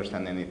not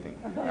understand anything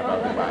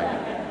about the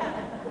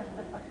Bible.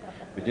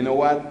 But you know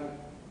what?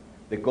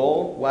 The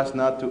goal was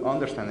not to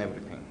understand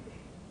everything.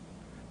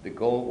 The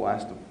goal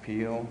was to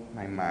fill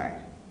my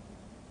mind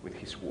with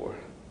His Word.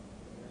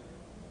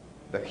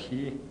 That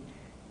He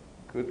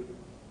could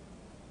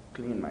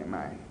clean my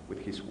mind with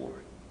His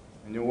Word.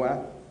 And you know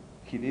what?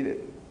 He did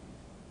it.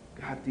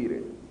 God did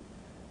it.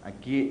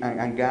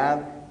 And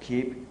God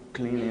keep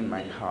cleaning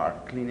my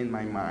heart, cleaning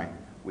my mind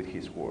with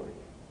His Word.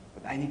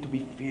 But I need to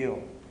be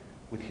filled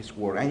with His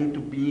Word. I need to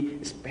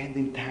be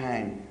spending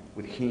time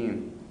with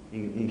Him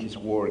in His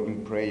Word,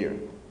 in prayer.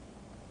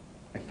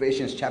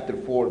 Ephesians chapter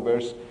 4,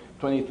 verse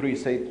 23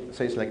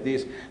 says like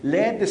this.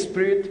 Let the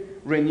Spirit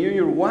renew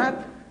your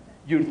what?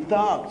 Your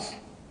thoughts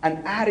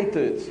and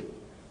attitudes.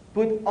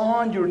 Put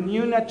on your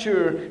new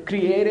nature,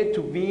 created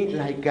to be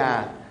like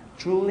God,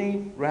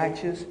 truly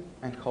righteous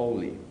and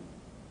holy.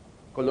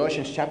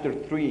 Colossians chapter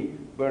 3,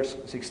 verse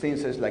 16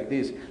 says like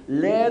this.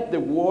 Let the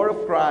word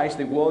of Christ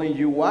dwell in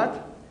you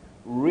what?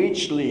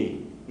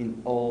 Richly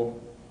in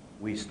all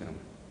wisdom.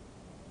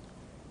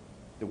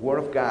 The Word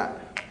of God,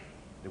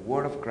 the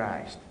Word of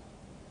Christ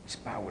is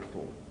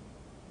powerful.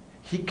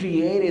 He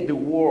created the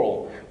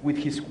world with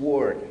His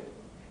Word.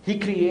 He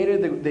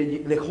created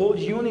the whole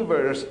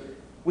universe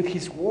with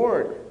His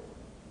Word.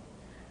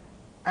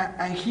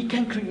 And He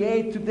can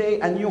create today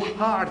a new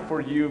heart for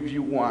you if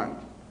you want.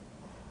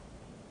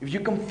 If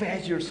you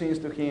confess your sins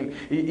to Him,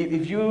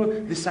 if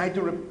you decide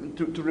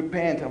to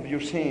repent of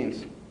your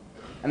sins,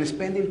 and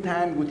spending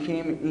time with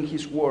Him in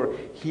His Word,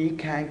 He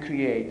can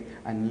create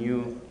a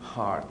new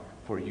heart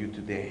for you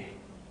today.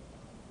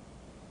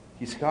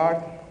 His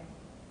heart,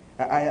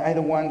 I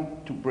don't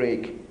want to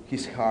break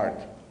His heart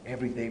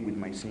every day with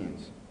my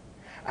sins.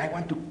 I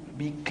want to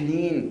be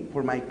clean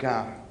for my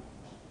God.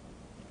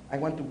 I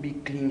want to be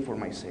clean for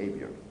my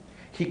Savior.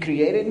 He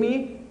created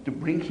me to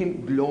bring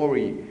Him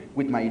glory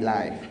with my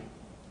life.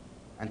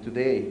 And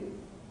today,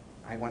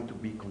 I want to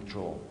be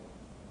controlled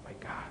by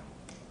God.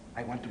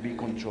 I want to be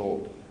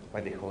controlled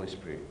by the Holy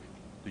Spirit.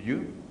 Do you?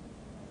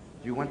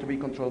 Do you want to be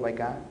controlled by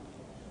God?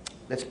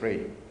 Let's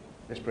pray.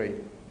 Let's pray.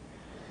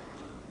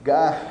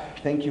 God,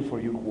 thank you for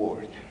your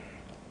word.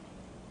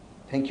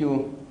 Thank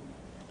you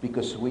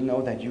because we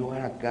know that you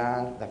are a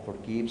God that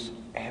forgives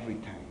every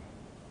time.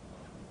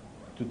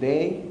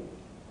 Today,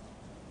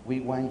 we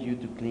want you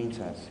to cleanse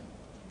us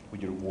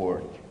with your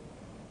word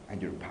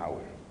and your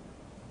power.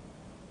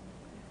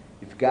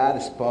 If God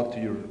spoke to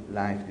your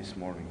life this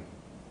morning,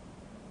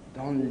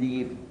 don't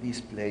leave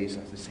this place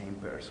as the same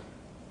person.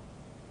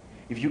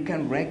 If you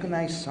can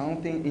recognize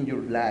something in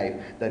your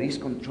life that is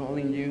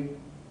controlling you,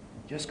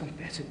 just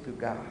confess it to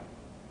God.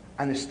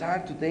 And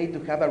start today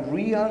to have a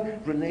real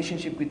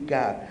relationship with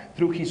God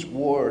through His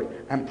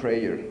Word and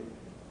prayer.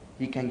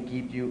 He can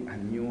give you a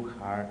new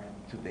heart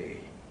today.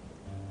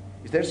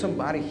 Is there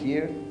somebody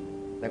here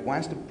that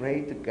wants to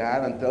pray to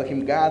God and tell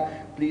him, God,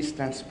 please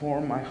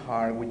transform my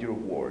heart with your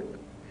word.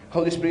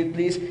 Holy Spirit,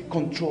 please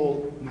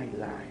control my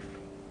life.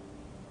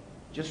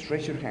 Just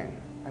raise your hand.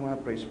 I want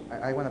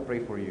to pray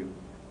for you.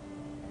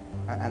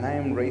 And I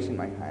am raising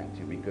my hand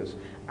too, because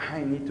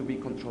I need to be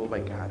controlled by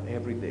God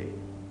every day.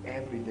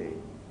 Every day.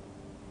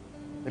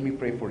 Let me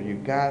pray for you.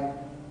 God,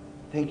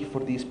 thank you for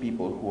these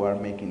people who are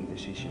making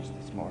decisions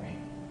this morning.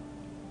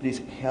 Please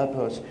help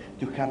us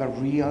to have a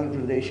real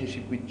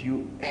relationship with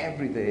you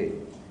every day.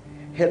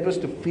 Help us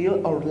to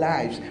fill our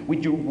lives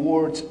with your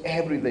words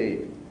every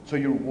day, so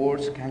your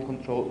words can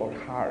control our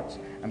hearts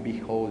and be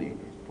holy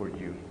for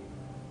you.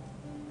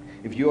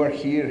 If you are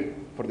here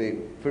for the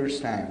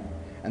first time,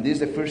 and this is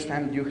the first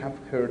time you have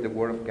heard the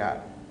word of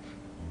God,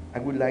 I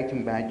would like to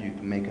invite you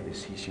to make a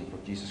decision for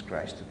Jesus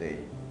Christ today.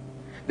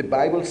 The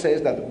Bible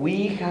says that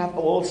we have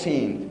all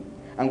sinned,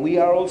 and we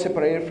are all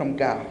separated from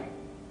God.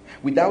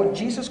 Without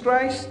Jesus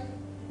Christ,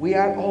 we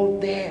are all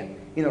dead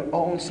in our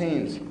own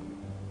sins,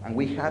 and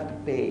we have to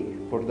pay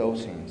for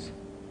those sins.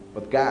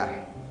 But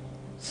God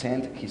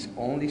sent his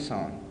only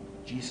Son,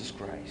 Jesus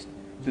Christ,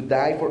 to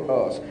die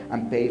for us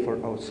and pay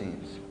for our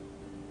sins.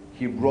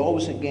 He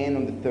rose again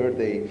on the third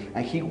day,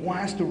 and he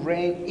wants to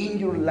reign in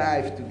your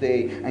life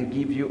today and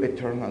give you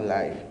eternal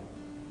life.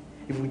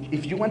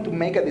 If you want to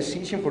make a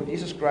decision for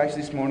Jesus Christ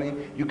this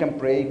morning, you can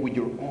pray with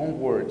your own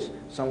words,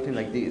 something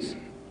like this.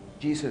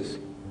 Jesus,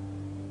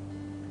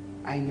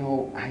 I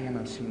know I am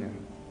a sinner.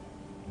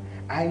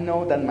 I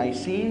know that my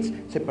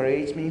sins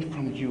separates me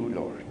from you,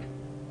 Lord.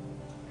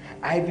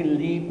 I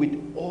believe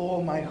with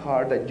all my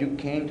heart that you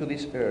came to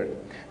this earth,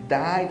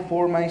 died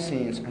for my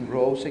sins, and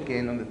rose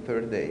again on the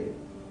third day.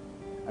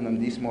 And on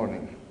this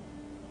morning,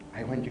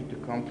 I want you to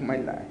come to my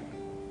life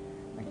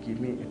and give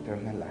me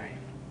eternal life.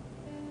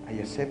 I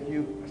accept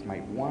you as my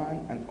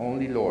one and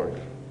only Lord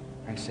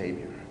and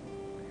Savior.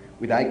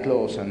 With eyes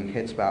closed and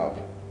heads bowed,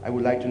 I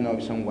would like to know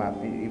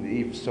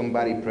if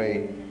somebody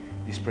prayed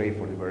this prayer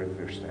for the very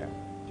first time.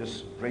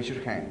 Just raise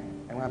your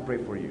hand. I want to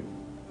pray for you.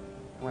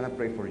 I want to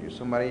pray for you.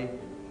 Somebody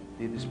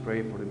did this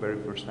prayer for the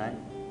very first time?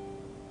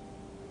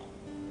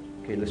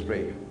 Okay, let's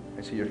pray.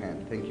 I see your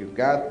hand. Thank you.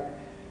 God,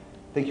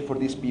 thank you for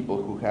these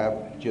people who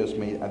have just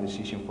made a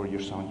decision for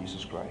your Son,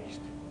 Jesus Christ.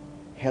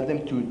 Help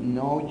them to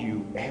know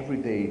you every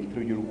day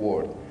through your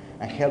word,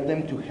 and help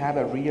them to have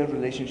a real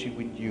relationship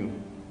with you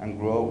and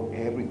grow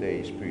every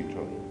day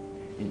spiritually.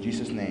 In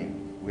Jesus'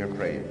 name, we are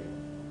praying.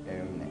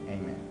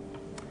 Amen.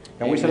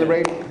 Can we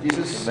celebrate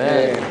Jesus'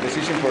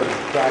 decision for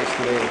Christ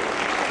today?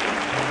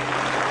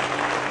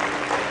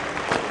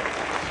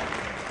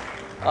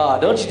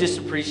 Don't you just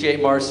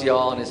appreciate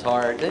Marcial and his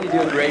heart? Didn't he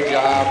do a great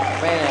job?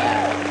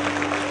 Man.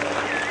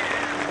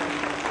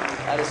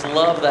 I just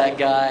love that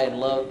guy and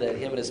love that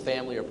him and his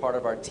family are part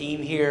of our team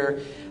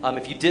here.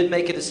 If you did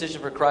make a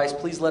decision for Christ,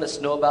 please let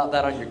us know about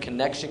that on your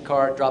connection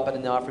card. Drop it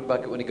in the offering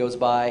bucket when it goes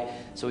by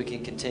so we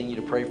can continue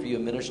to pray for you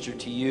and minister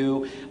to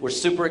you. We're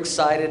super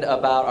excited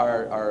about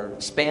our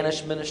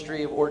Spanish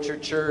ministry of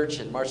Orchard Church,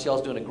 and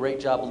Marcial's doing a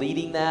great job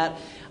leading that.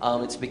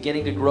 It's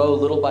beginning to grow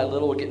little by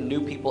little. We're getting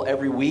new people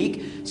every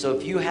week. So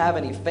if you have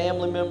any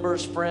family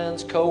members,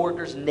 friends,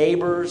 coworkers,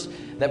 neighbors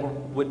that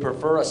would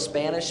prefer a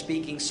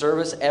Spanish-speaking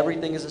service,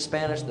 everything is in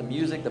Spanish, the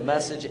music, the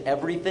message,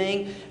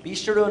 everything, be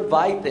sure to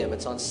invite them.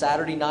 It's on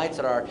Saturday nights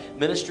at our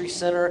ministry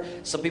center.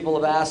 Some people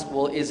have asked,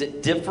 well, is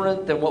it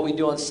different than what we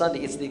do on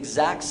Sunday? It's the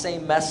exact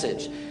same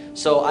message.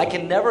 So I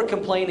can never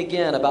complain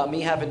again about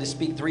me having to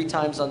speak 3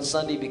 times on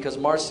Sunday, because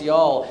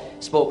Marcial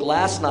spoke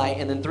last night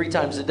and then 3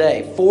 times a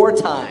day, 4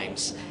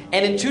 times,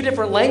 and in 2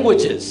 different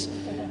languages.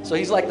 So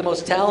he's like the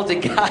most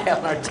talented guy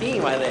on our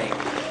team, I think.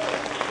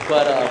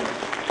 But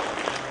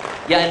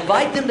yeah,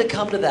 invite them to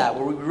come to that,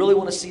 where we really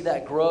want to see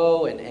that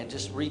grow and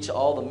just reach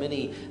all the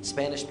many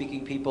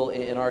Spanish-speaking people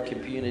in our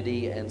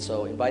community. And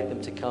so invite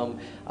them to come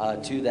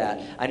to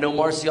that. I know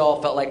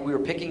Marcial felt like we were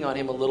picking on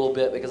him a little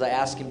bit because I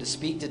asked him to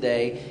speak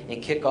today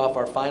and kick off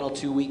our final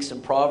 2 weeks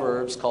in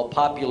Proverbs called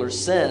Popular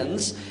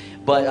Sins.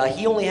 But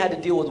he only had to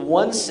deal with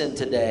 1 sin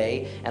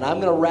today, and I'm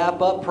going to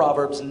wrap up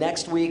Proverbs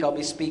next week. I'll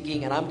be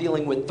speaking, and I'm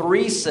dealing with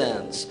 3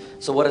 sins.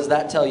 So what does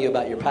that tell you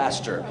about your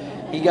pastor?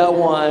 He got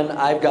 1,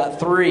 I've got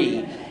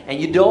 3. And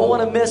you don't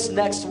want to miss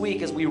next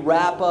week as we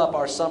wrap up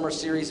our summer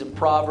series in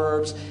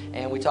Proverbs,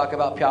 and we talk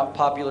about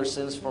popular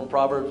sins from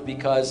Proverbs,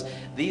 because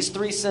these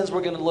 3 sins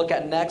we're going to look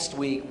at next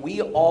week,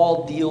 we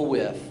all deal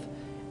with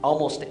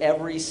almost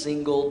every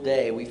single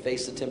day. We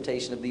face the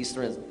temptation of these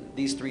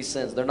 3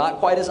 sins. They're not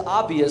quite as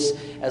obvious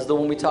as the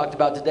one we talked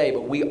about today,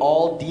 but we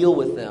all deal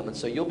with them. And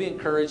so you'll be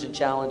encouraged and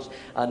challenged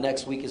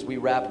next week as we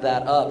wrap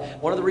that up.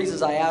 One of the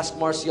reasons I asked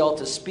Marcial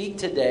to speak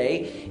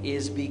today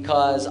is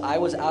because I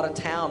was out of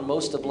town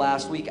most of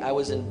last week. I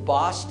was in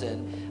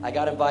Boston. I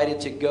got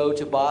invited to go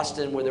to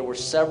Boston, where there were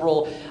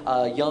several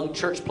young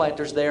church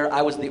planters there.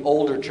 I was the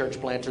older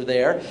church planter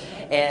there.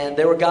 And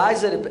there were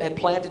guys that had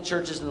planted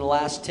churches in the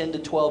last 10 to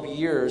 12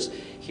 years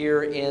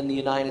here in the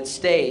United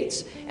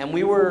States. And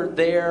we were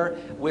there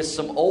with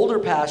some older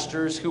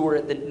pastors who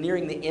were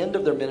nearing the end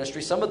of their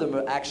ministry. Some of them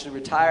are actually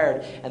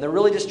retired, and they're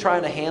really just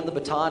trying to hand the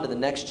baton to the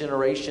next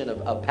generation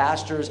of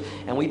pastors.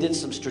 And we did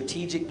some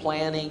strategic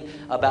planning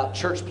about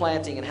church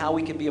planting and how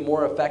we could be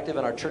more effective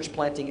in our church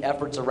planting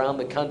efforts around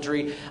the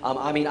country.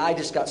 I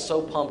just got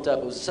so pumped up.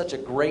 It was such a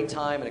great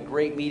time and a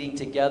great meeting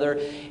together.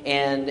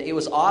 And it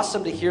was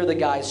awesome to hear the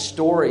guys'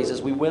 stories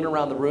as we went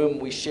around the room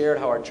and we shared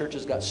how our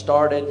churches got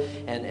started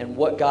and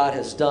what God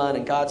has done.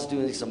 And God's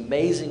doing these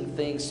amazing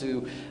things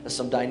through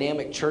some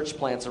dynamic church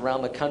plants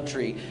around the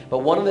country. But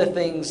one of the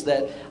things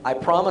that I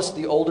promised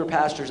the older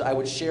pastors I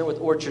would share with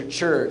Orchard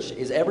Church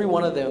is every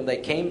one of them, they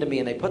came to me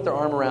and they put their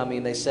arm around me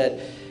and they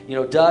said,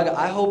 Doug,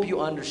 I hope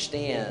you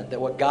understand that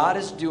what God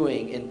is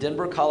doing in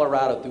Denver,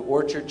 Colorado through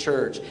Orchard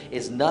Church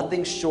is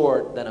nothing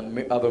short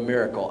of a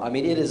miracle.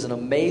 It is an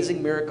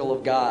amazing miracle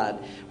of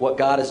God. What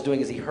God is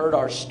doing is He heard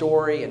our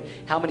story and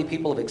how many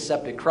people have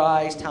accepted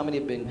Christ, how many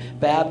have been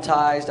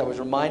baptized. I was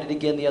reminded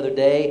again the other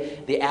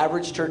day, the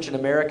average church in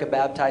America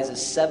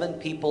baptizes 7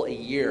 people a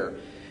year.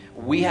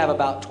 We have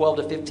about 12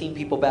 to 15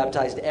 people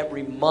baptized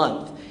every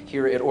month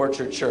here at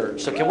Orchard Church.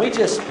 So can we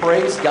just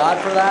praise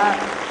God for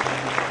that?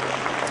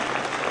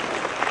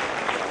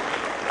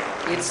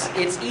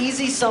 It's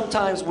easy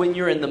sometimes when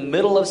you're in the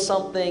middle of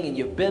something and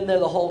you've been there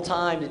the whole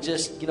time to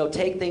just,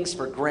 take things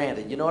for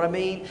granted. You know what I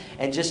mean?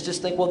 And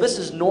just think, well, this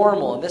is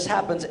normal and this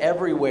happens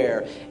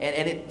everywhere.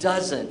 And it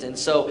doesn't. And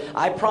so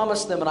I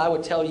promised them, and I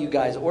would tell you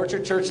guys,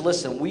 Orchard Church,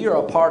 listen, we are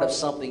a part of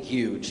something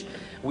huge.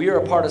 We are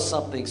a part of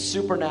something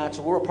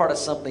supernatural. We're a part of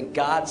something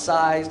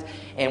God-sized.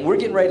 And we're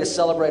getting ready to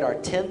celebrate our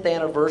 10th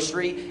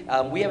anniversary.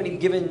 We haven't even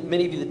given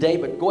many of you the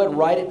date, but go ahead and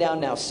write it down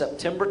now,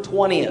 September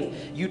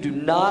 20th. You do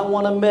not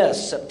want to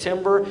miss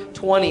September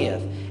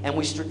 20th. And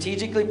we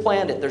strategically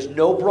planned it. There's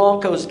no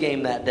Broncos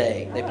game that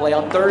day. They play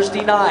on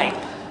Thursday night.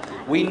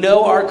 We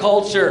know our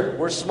culture.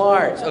 We're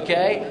smart,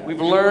 okay?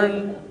 We've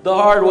learned the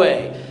hard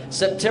way.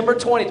 September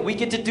 20th, we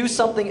get to do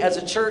something as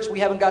a church we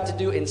haven't got to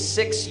do in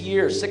 6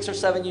 or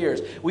 7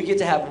 years. We get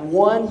to have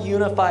one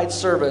unified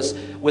service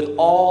with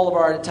all of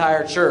our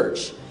entire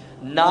church.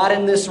 Not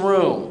in this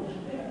room,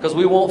 because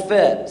we won't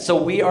fit.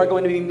 So we are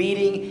going to be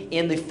meeting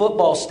in the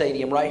football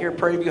stadium right here at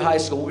Prairie View High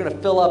School. We're going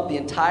to fill up the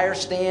entire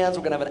stands.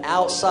 We're going to have an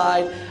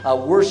outside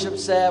worship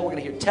set. We're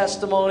going to hear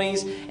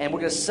testimonies, and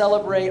we're going to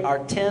celebrate our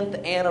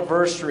 10th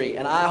anniversary.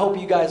 And I hope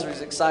you guys are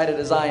as excited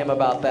as I am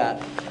about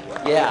that.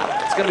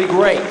 Yeah, it's going to be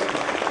great.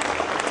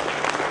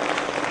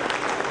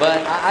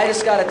 But I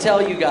just got to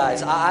tell you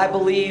guys, I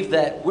believe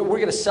that we're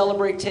going to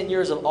celebrate 10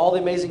 years of all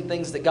the amazing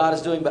things that God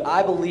is doing, but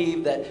I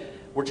believe that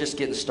we're just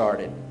getting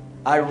started.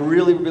 I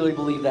really, really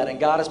believe that. And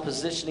God is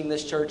positioning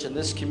this church and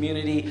this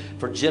community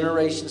for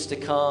generations to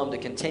come to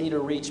continue to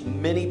reach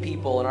many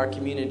people in our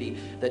community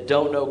that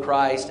don't know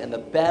Christ. And the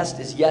best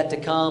is yet to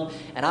come.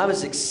 And I'm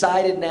as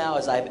excited now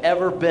as I've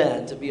ever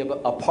been to be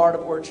a part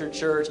of Orchard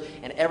Church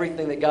and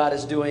everything that God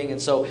is doing. And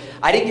so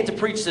I didn't get to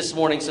preach this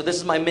morning, so this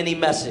is my mini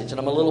message. And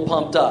I'm a little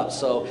pumped up.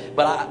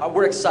 But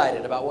we're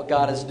excited about what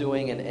God is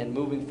doing and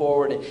moving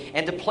forward.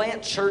 And to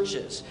plant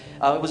churches.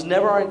 It was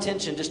never our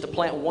intention just to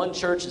plant one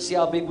church and see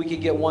how big we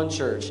could get one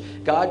church.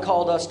 God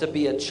called us to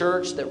be a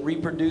church that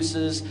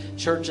reproduces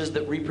churches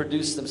that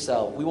reproduce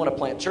themselves. We want to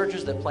plant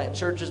churches that plant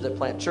churches that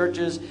plant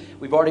churches.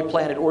 We've already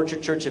planted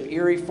Orchard Church of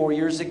Erie 4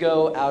 years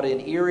ago out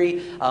in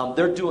Erie.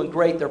 They're doing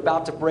great. They're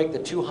about to break the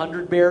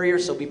 200 barrier,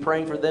 so be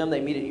praying for them.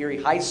 They meet at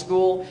Erie High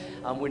School.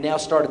 We now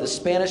started the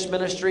Spanish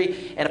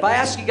ministry. And if I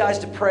ask you guys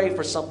to pray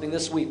for something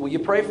this week, will you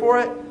pray for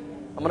it?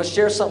 I'm going to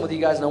share something with you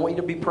guys, and I want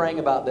you to be praying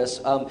about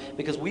this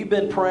because we've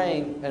been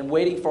praying and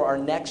waiting for our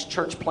next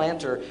church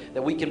planter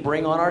that we can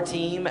bring on our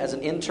team as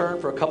an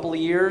intern for a couple of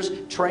years,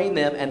 train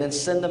them, and then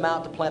send them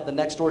out to plant the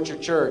next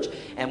Orchard Church.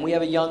 And we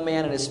have a young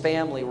man and his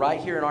family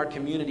right here in our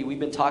community we've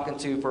been talking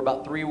to for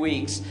about 3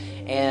 weeks,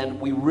 and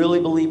we really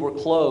believe we're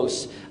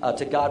close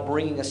to God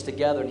bringing us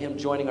together and Him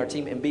joining our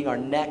team and being our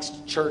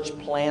next church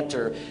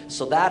planter.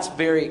 So that's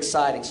very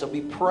exciting. So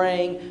be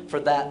praying for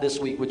that this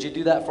week. Would you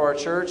do that for our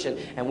church?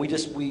 And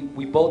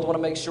we both want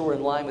to make sure we're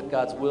in line with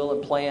God's will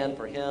and plan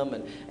for Him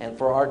and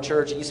for our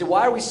church. And you say,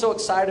 why are we so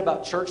excited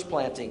about church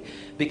planting?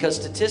 Because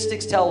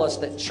statistics tell us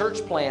that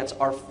church plants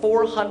are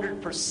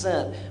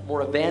 400%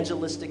 more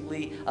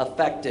evangelistically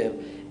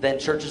effective than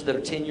churches that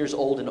are 10 years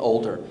old and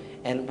older.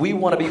 And we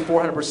want to be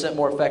 400%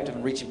 more effective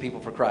in reaching people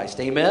for Christ.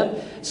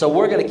 Amen? So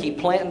we're going to keep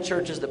planting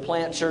churches that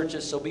plant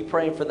churches. So be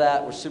praying for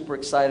that. We're super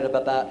excited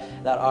about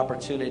that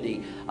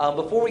opportunity.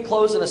 Before we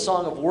close in a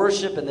song of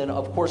worship, and then,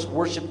 of course,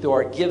 worship through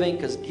our giving,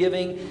 because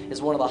giving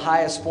is one of the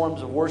highest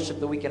forms of worship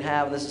that we can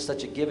have, and this is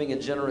such a giving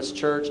and generous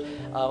church.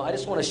 I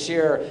just want to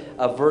share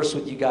a verse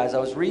with you guys. I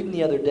was reading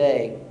the other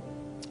day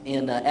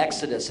in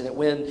Exodus, and it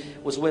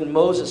was when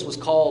Moses was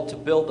called to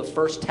build the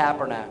first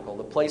tabernacle,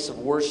 the place of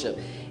worship.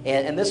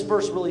 And this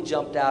verse really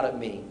jumped out at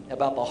me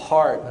about the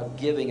heart of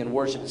giving and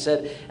worship. It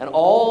said, and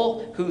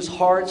all whose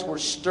hearts were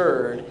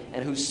stirred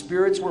and whose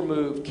spirits were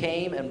moved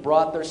came and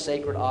brought their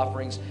sacred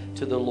offerings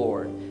to the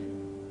Lord.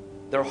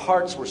 their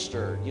hearts were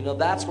stirred. You know,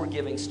 that's where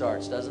giving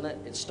starts, doesn't it?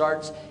 It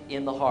starts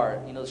in the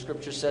heart. You know, the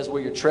scripture says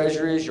where your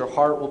treasure is, your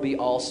heart will be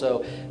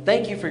also.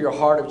 Thank you for your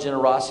heart of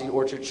generosity,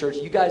 Orchard Church.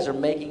 You guys are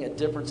making a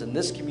difference in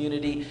this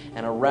community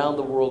and around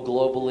the world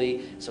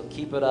globally. So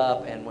keep it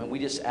up. And when we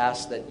just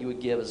ask that you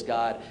would give as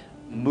God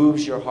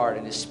moves your heart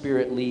and His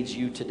Spirit leads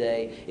you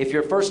today. If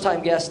you're a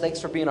first-time guest,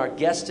 thanks for being our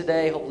guest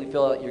today. Hopefully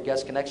fill out your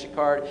guest connection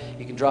card.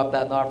 You can drop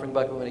that in the offering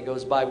bucket when it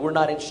goes by. We're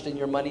not interested in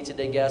your money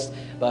today, guest,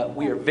 but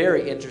we are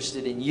very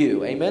interested in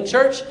you. Amen,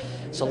 church?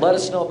 So let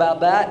us know about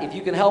that. If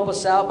you can help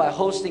us out by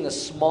hosting a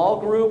small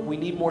group, we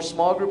need more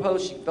small group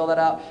hosts. You can fill that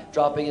out,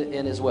 dropping it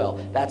in as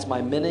well. That's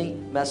my mini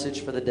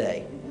message for the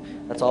day.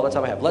 That's all the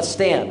time I have. Let's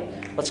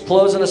stand. Let's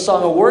close in a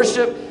song of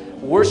worship.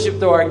 Worship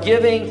through our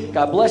giving.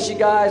 God bless you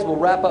guys. We'll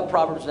wrap up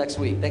Proverbs next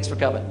week. Thanks for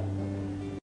coming.